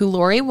Melinda, who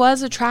Lori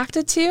was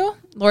attracted to.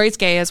 Lori's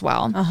gay as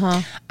well.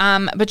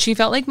 But she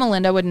felt like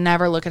Melinda would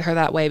never look at her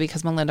that way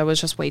because Melinda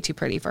was just way too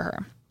pretty for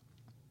her.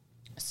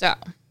 So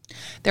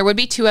there would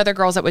be 2 other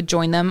girls that would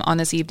join them on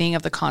this evening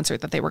of the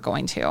concert that they were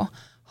going to.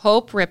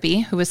 Hope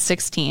Rippey, who was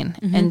 16,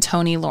 and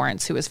Tony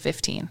Lawrence, who was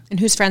 15. And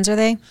whose friends are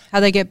they?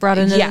 How they get brought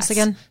into this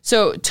again?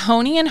 So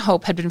Tony and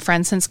Hope had been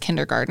friends since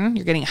kindergarten.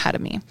 You're getting ahead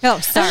of me. Oh,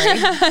 sorry.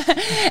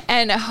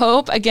 And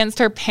Hope, against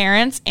her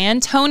parents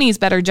and Tony's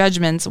better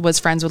judgments, was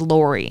friends with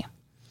Lori.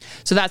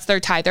 So that's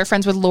their tie. They're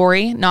friends with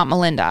Lori, not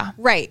Melinda.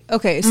 Right.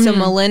 Okay. So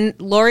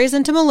Lori's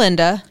into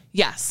Melinda.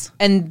 Yes.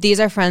 And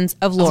these are friends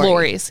of Lori.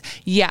 Lori's.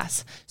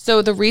 Yes.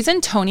 So the reason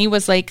Tony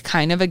was like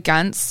kind of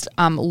against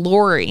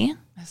Lori...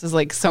 This is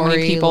like so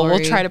many people. Lori.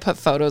 We'll try to put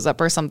photos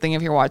up or something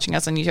if you're watching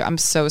us on YouTube. I'm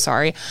so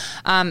sorry.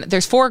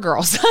 There's 4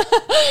 girls.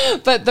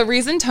 But the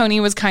reason Tony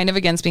was kind of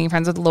against being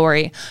friends with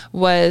Lori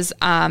was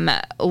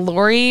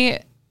Lori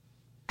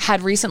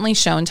had recently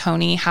shown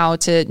Tony how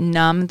to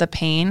numb the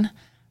pain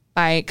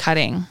by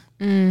cutting.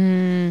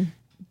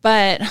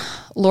 But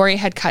Lori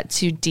had cut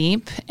too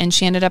deep and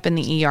she ended up in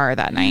the ER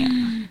that night.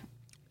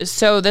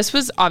 So this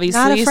was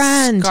obviously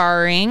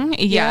scarring.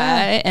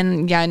 Yeah.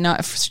 And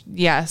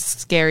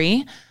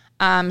scary.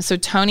 So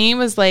Tony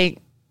was like,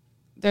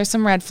 there's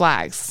some red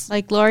flags.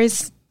 Like,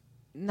 Lori's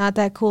not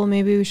that cool.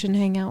 Maybe we shouldn't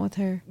hang out with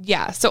her.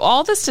 Yeah. So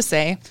all this to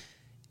say,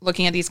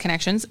 looking at these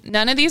connections,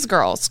 none of these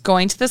girls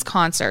going to this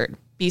concert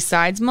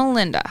besides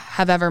Melinda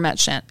have ever met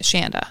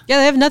Shanda. Yeah,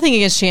 they have nothing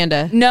against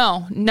Shanda.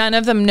 No, none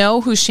of them know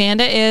who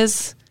Shanda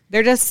is.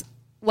 They're just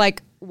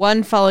like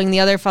one following the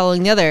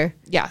other.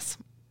 Yes.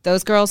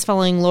 Those girls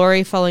following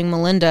Lori, following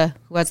Melinda,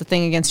 who has a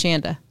thing against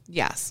Shanda.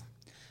 Yes.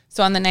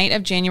 So on the night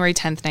of January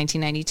 10th,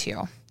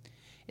 1992,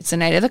 it's the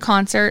night of the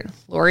concert.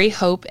 Lori,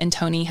 Hope, and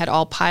Tony had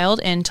all piled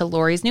into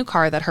Lori's new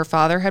car that her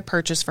father had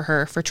purchased for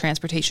her for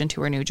transportation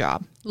to her new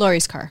job.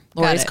 Lori's car.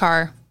 Lori's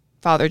car.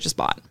 Father just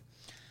bought.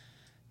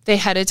 They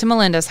headed to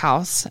Melinda's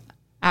house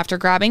after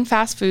grabbing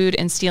fast food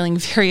and stealing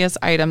various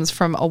items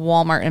from a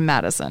Walmart in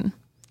Madison.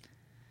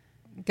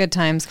 Good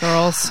times,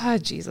 girls. Oh,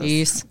 Jesus.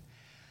 Jeez.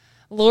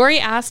 Lori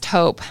asked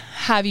Hope,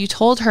 have you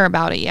told her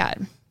about it yet?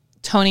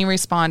 Tony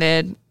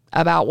responded,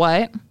 about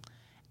what?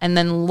 And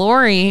then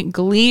Lori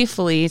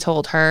gleefully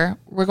told her,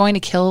 we're going to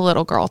kill a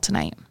little girl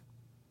tonight.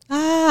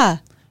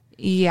 Ah.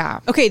 Yeah.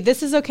 Okay,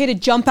 this is okay to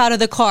jump out of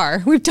the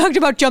car. We've talked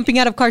about jumping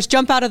out of cars.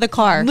 Jump out of the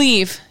car.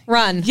 Leave.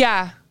 Run.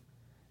 Yeah.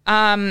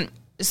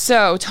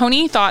 So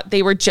Tony thought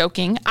they were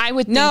joking. I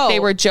would think they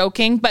were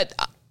joking, but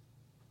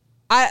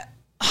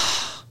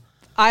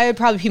I would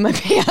probably pee my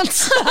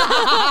pants.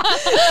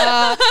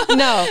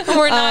 No.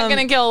 We're not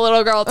going to kill a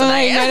little girl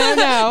tonight.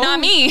 No. Not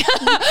me.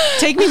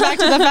 Take me back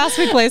to the fast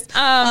food place.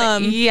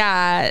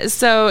 Yeah.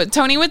 So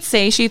Tony would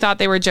say she thought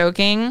they were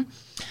joking.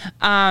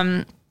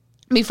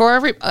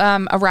 Before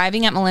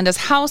arriving at Melinda's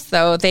house,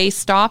 though, they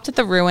stopped at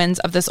the ruins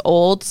of this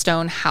old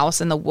stone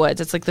house in the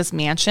woods. It's like this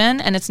mansion,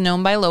 and it's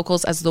known by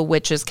locals as the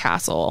Witch's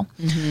Castle.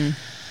 Mm-hmm.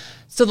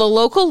 So the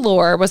local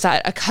lore was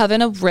that a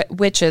coven of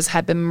witches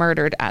had been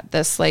murdered at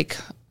this, like,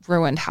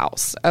 ruined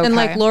house. Okay. And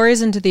like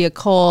Lori's into the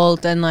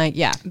occult and like,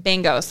 yeah.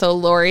 Bingo. So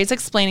Lori's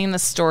explaining the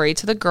story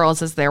to the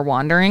girls as they're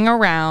wandering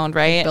around,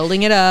 right?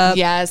 Building it up.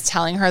 Yes,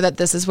 telling her that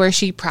this is where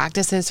she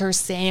practices her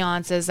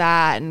seances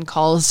at and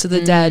calls to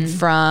the dead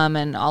from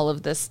and all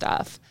of this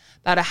stuff.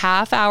 About a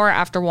half hour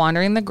after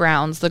wandering the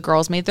grounds, the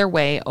girls made their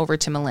way over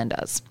to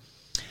Melinda's,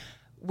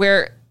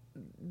 where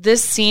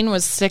this scene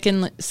was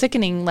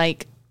sickening.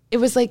 Like, it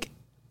was like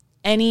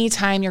any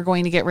time you're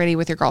going to get ready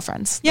with your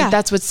girlfriends. Yeah. Like,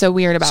 that's what's so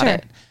weird about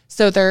it.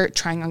 So they're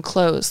trying on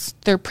clothes.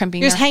 They're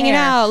primping You're just their hanging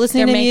hair, out,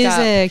 listening to makeup,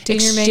 music, doing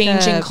your makeup.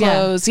 exchanging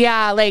clothes.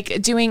 Yeah,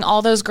 like doing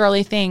all those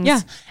girly things.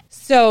 Yeah.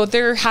 So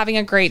they're having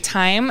a great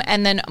time.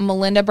 And then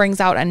Melinda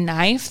brings out a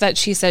knife that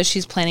she says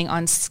she's planning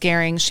on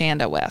scaring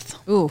Shanda with.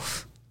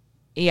 Oof.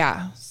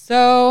 Yeah.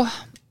 So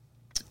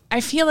I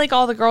feel like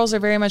all the girls are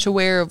very much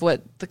aware of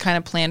what the kind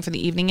of plan for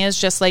the evening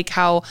is, just like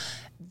how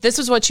this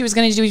was what she was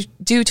going to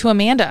do to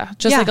Amanda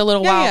just like a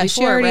little while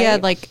before. She already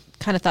had like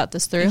kind of thought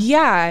this through.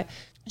 Yeah.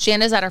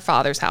 Shanda's at her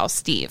father's house,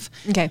 Steve.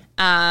 Okay.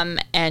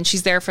 And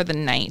she's there for the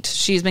night.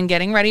 She's been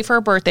getting ready for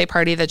a birthday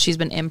party that she's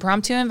been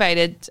impromptu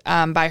invited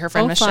by her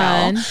friend Michelle.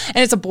 Fun. And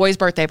it's a boy's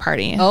birthday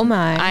party. Oh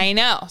my. I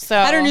know. So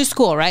at her new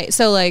school, right?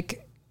 So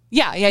like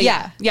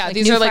Yeah. Like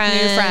these are like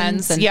new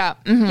friends. Yeah.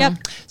 Mm-hmm. Yep.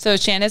 So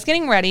Shanda's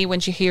getting ready when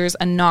she hears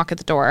a knock at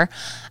the door.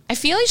 I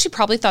feel like she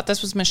probably thought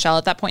this was Michelle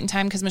at that point in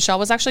time because Michelle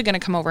was actually going to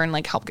come over and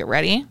like help get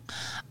ready.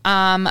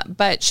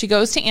 But she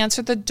goes to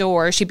answer the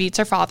door. She beats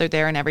her father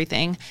there and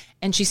everything.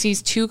 And she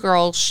sees two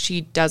girls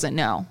she doesn't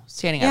know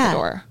standing at the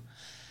door.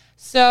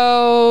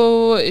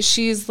 So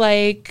she's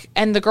like,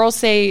 and the girls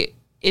say,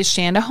 is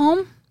Shanda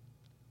home?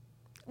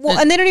 Well,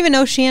 and they don't even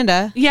know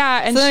Shanda.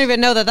 Yeah. And so they don't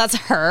even know that that's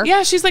her.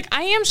 Yeah. She's like,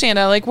 I am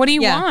Shanda. Like, what do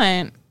you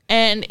want?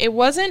 And it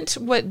wasn't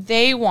what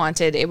they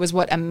wanted. It was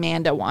what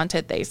Amanda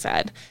wanted, they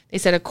said. They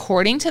said,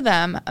 according to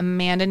them,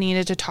 Amanda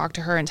needed to talk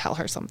to her and tell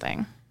her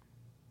something.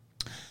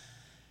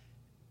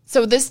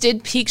 So this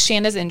did pique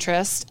Shanda's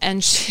interest.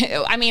 And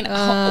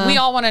we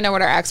all want to know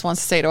what our ex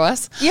wants to say to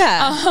us.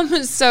 Yeah.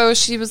 So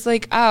she was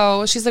like,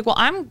 she's like, well,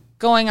 I'm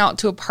going out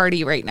to a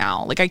party right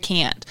now. Like, I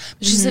can't.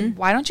 But she said,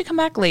 why don't you come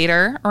back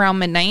later around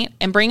midnight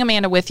and bring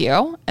Amanda with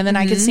you? And then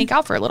I could sneak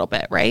out for a little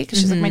bit, right? Because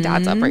she's like, my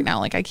dad's up right now.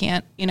 Like, I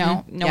can't,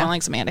 no one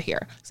likes Amanda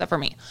here except for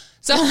me.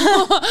 So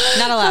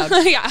not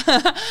allowed. Yeah.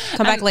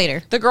 Come back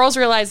later. The girls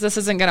realize this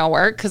isn't going to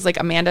work because like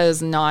Amanda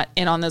is not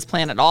in on this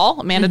plan at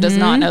all. Amanda does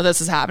not know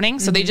this is happening.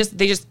 So they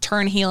just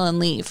turn heel and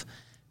leave.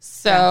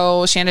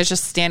 So Shanda's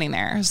just standing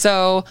there.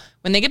 So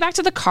when they get back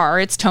to the car,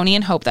 it's Tony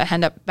and Hope that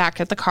end up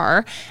back at the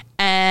car.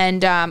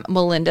 And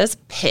Melinda's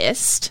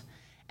pissed.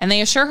 And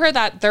they assure her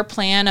that their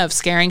plan of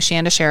scaring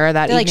Shanda Scherer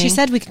that evening. Like she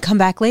said, we can come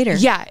back later.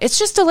 Yeah, it's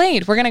just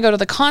delayed. We're going to go to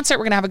the concert.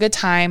 We're going to have a good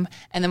time.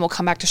 And then we'll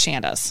come back to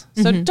Shanda's.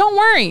 So don't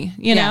worry,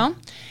 you know.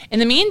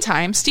 In the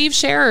meantime, Steve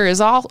Scherer is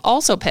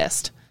also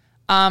pissed.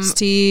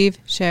 Steve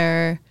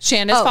Scherer.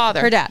 Shanda's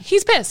father. Her dad.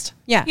 He's pissed.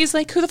 Yeah. He's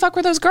like, who the fuck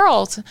were those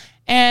girls?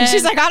 And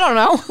she's like, I don't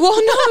know. Well,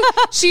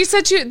 no. She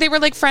said they were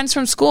like friends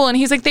from school. And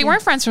he's like, they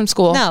weren't friends from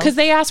school. No. Because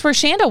they asked where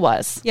Shanda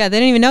was. Yeah, they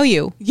didn't even know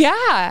you.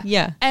 Yeah.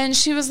 Yeah. And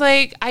she was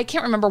like, I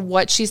can't remember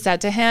what she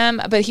said to him,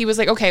 but he was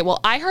like, okay, well,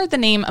 I heard the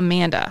name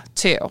Amanda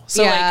too.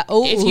 So Yeah.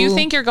 like, if you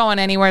think you're going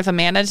anywhere with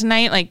Amanda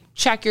tonight, like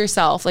check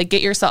yourself, like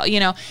get yourself, you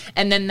know.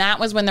 And then that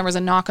was when there was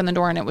a knock on the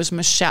door and it was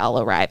Michelle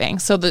arriving.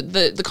 So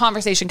the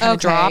conversation kind of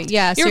dropped.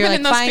 Yeah. You ever been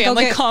in those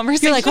family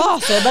conversations? You're like, oh,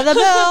 so by the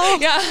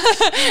bill.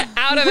 Yeah.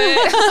 Out of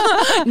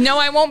it.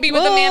 No, I won't be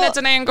with Amanda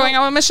tonight. I'm going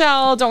out with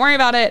Michelle. Don't worry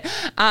about it.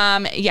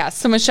 Yes.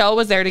 So Michelle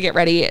was there to get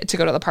ready to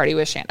go to the party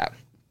with Shanda.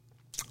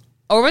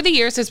 Over the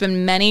years, there's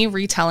been many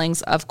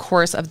retellings, of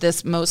course, of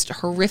this most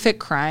horrific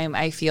crime.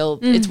 I feel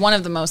it's one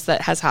of the most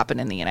that has happened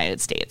in the United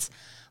States.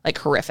 Like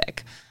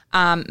horrific.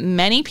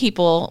 Many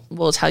people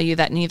will tell you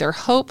that neither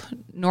Hope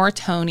nor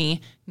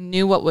Tony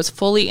knew what was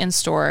fully in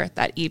store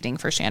that evening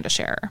for Shanda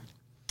Scherer.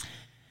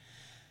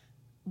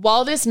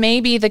 While this may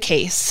be the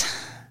case,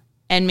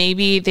 and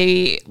maybe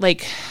they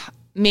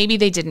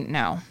didn't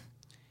know,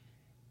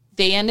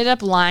 they ended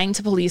up lying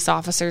to police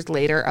officers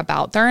later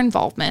about their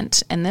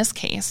involvement in this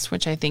case,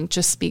 which I think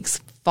just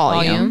speaks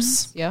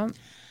volumes. Yeah.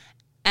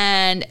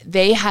 And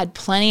they had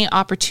plenty of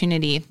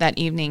opportunity that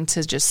evening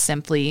to just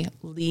simply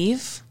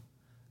leave,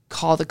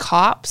 call the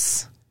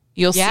cops.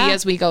 You'll see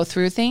as we go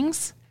through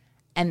things.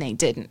 And they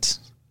didn't.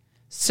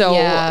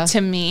 So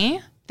to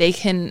me, they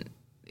can...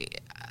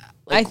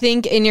 I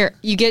think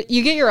you get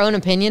your own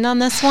opinion on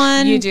this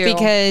one. You do.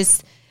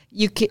 Because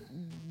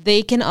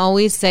they can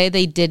always say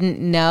they didn't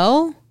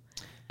know.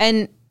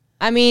 And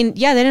I mean,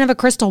 yeah, they didn't have a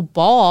crystal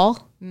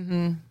ball,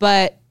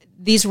 but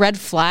these red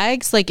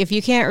flags, like if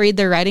you can't read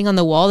the writing on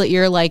the wall that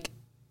you're like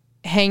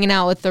hanging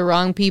out with the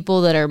wrong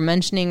people that are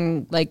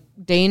mentioning like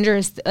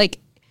dangerous, like,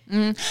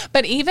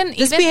 but even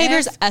this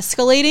behavior's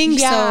escalating.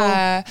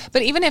 Yeah. So.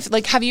 But even if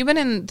like, have you been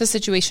in the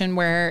situation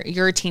where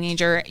you're a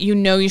teenager, you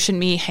know, you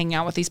shouldn't be hanging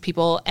out with these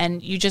people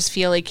and you just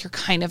feel like you're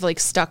kind of like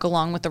stuck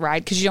along with the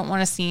ride because you don't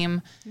want to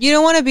seem, you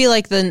don't want to be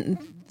like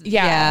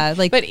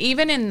like, but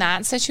even in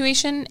that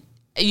situation,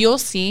 you'll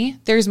see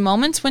there's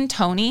moments when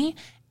Tony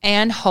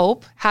and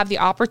Hope have the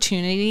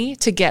opportunity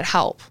to get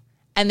help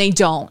and they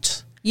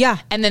don't. Yeah.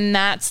 And then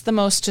that's the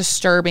most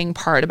disturbing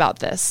part about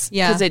this.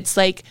 Yeah. Because it's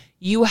like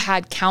you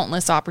had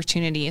countless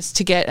opportunities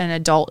to get an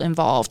adult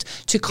involved,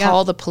 to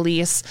call the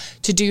police,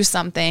 to do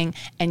something,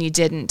 and you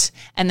didn't.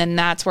 And then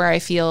that's where I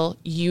feel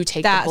you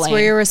take the blame. That's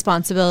where your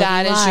responsibility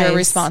lies. That is your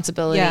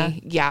responsibility. Yeah.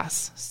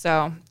 Yes.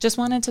 So just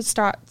wanted to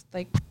start,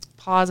 like,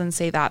 pause and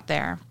say that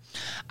there.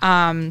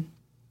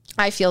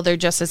 I feel they're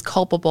just as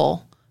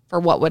culpable for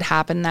what would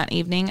happen that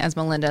evening as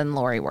Melinda and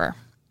Lori were.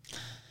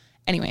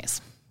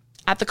 Anyways.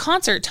 At the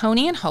concert,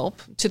 Tony and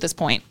Hope, to this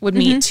point, would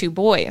meet two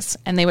boys,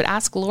 and they would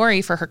ask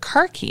Lori for her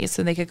car keys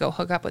so they could go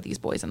hook up with these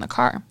boys in the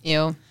car.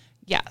 Ew.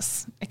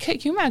 Yes. Can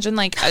you imagine,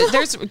 like,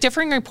 there's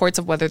differing reports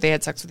of whether they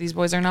had sex with these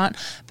boys or not,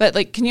 but,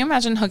 like, can you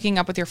imagine hooking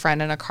up with your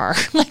friend in a car?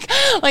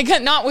 like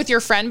not with your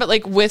friend, but,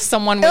 like, with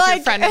someone with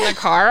your friend in the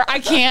car? I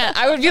can't.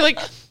 I would be like...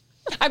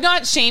 I'm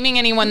not shaming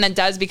anyone that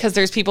does because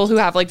there's people who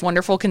have, like,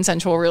 wonderful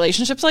consensual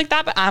relationships like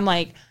that, but I'm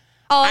like...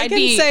 All I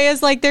can say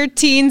is, like, they're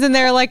teens and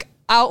they're, like...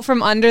 out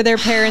from under their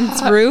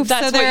parents' roof.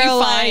 That's so what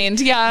you find.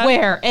 Yeah.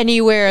 Where?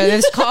 Anywhere.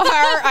 This car,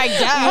 I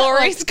guess.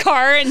 Lori's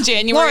car in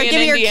January Lori, in give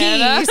me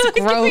Indiana.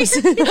 your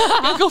keys. Gross.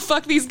 I'll go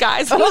fuck these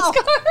guys in this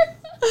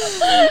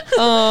car.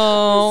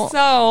 Oh.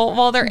 So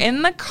while they're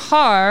in the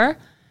car,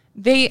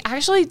 they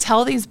actually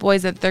tell these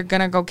boys that they're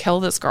going to go kill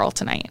this girl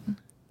tonight.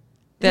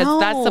 That's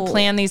the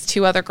plan these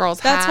two other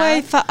girls have.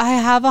 That's why I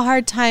have a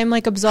hard time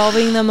like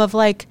absolving them of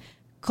like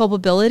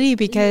culpability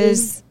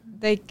because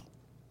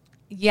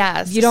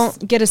Yes. You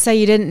don't get to say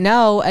you didn't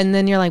know and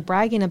then you're like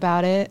bragging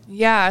about it.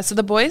 Yeah. So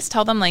the boys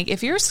tell them like,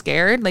 if you're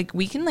scared, like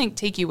we can like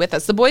take you with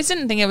us. The boys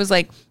didn't think it was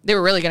like they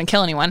were really going to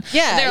kill anyone.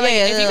 Yeah. They're like,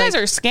 if you guys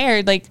are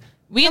scared, like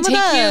we can take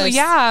you.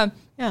 Yeah.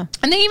 Yeah.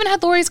 And they even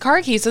had Lori's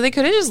car keys. So they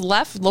could have just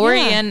left Lori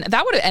and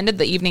that would have ended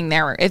the evening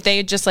there if they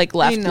had just like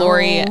left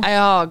Lori.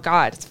 Oh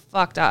God, it's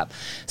fucked up.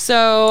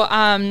 So,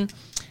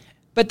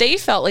 but they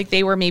felt like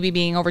they were maybe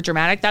being over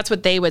dramatic. That's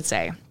what they would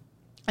say.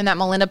 And that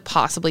Melinda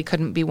possibly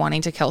couldn't be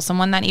wanting to kill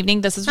someone that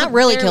evening. This is not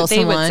really kill they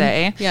someone. Would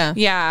say. Yeah.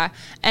 Yeah.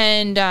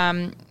 And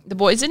the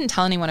boys didn't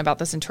tell anyone about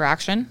this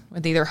interaction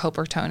with either Hope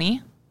or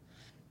Tony.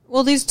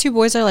 Well, these two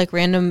boys are like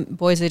random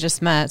boys they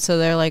just met. So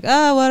they're like,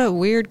 oh, what a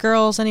weird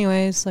girls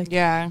anyways. Like,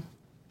 yeah.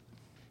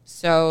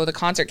 So the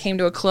concert came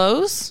to a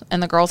close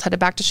and the girls headed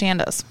back to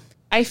Shanda's.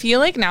 I feel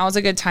like now is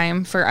a good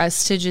time for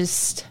us to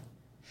just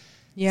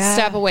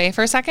step away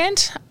for a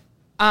second.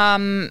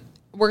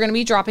 We're going to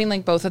be dropping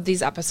like both of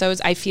these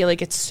episodes. I feel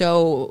like it's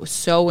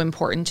so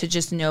important to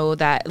just know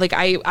that like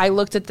I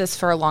looked at this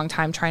for a long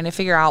time trying to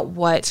figure out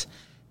what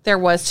there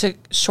was to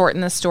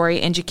shorten the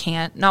story and you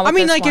can't. Not with I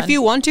mean, this like one. If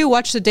you want to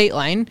watch the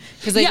Dateline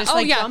because they just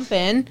jump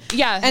in.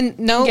 Yeah. And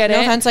no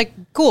offense, like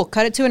cool,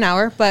 cut it to an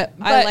hour. But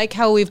I like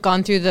how we've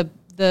gone through the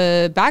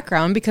the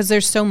background because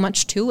there's so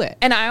much to it.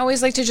 And I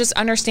always like to just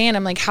understand,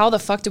 I'm like, how the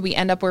fuck did we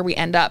end up where we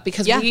end up?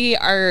 Because we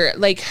are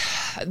like,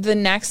 the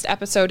next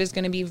episode is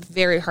going to be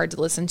very hard to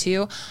listen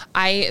to.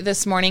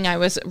 This morning I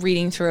was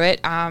reading through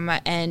it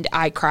and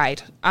I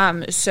cried.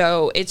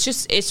 So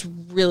it's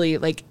really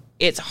like,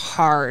 it's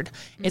hard.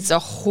 It's a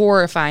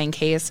horrifying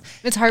case.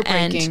 It's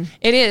heartbreaking.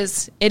 And it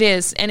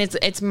is. And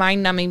it's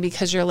mind numbing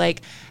because you're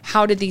like,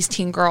 how did these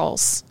teen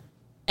girls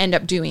end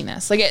up doing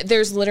this? Like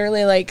there's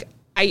literally like,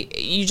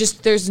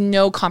 there's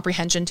no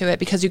comprehension to it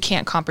because you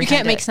can't comprehend it. You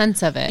can't make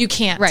sense of it. You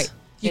can't. Right.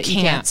 You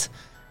can't.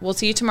 We'll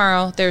see you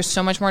tomorrow. There's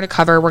so much more to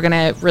cover. We're going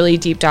to really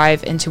deep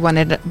dive into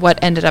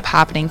what ended up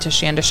happening to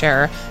Shanda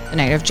Scherer the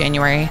night of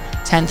January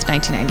 10th,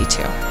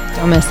 1992.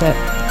 Don't miss it.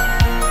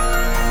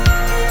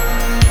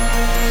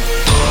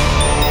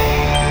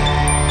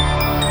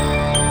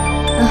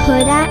 A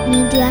Huda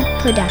Media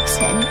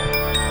Production.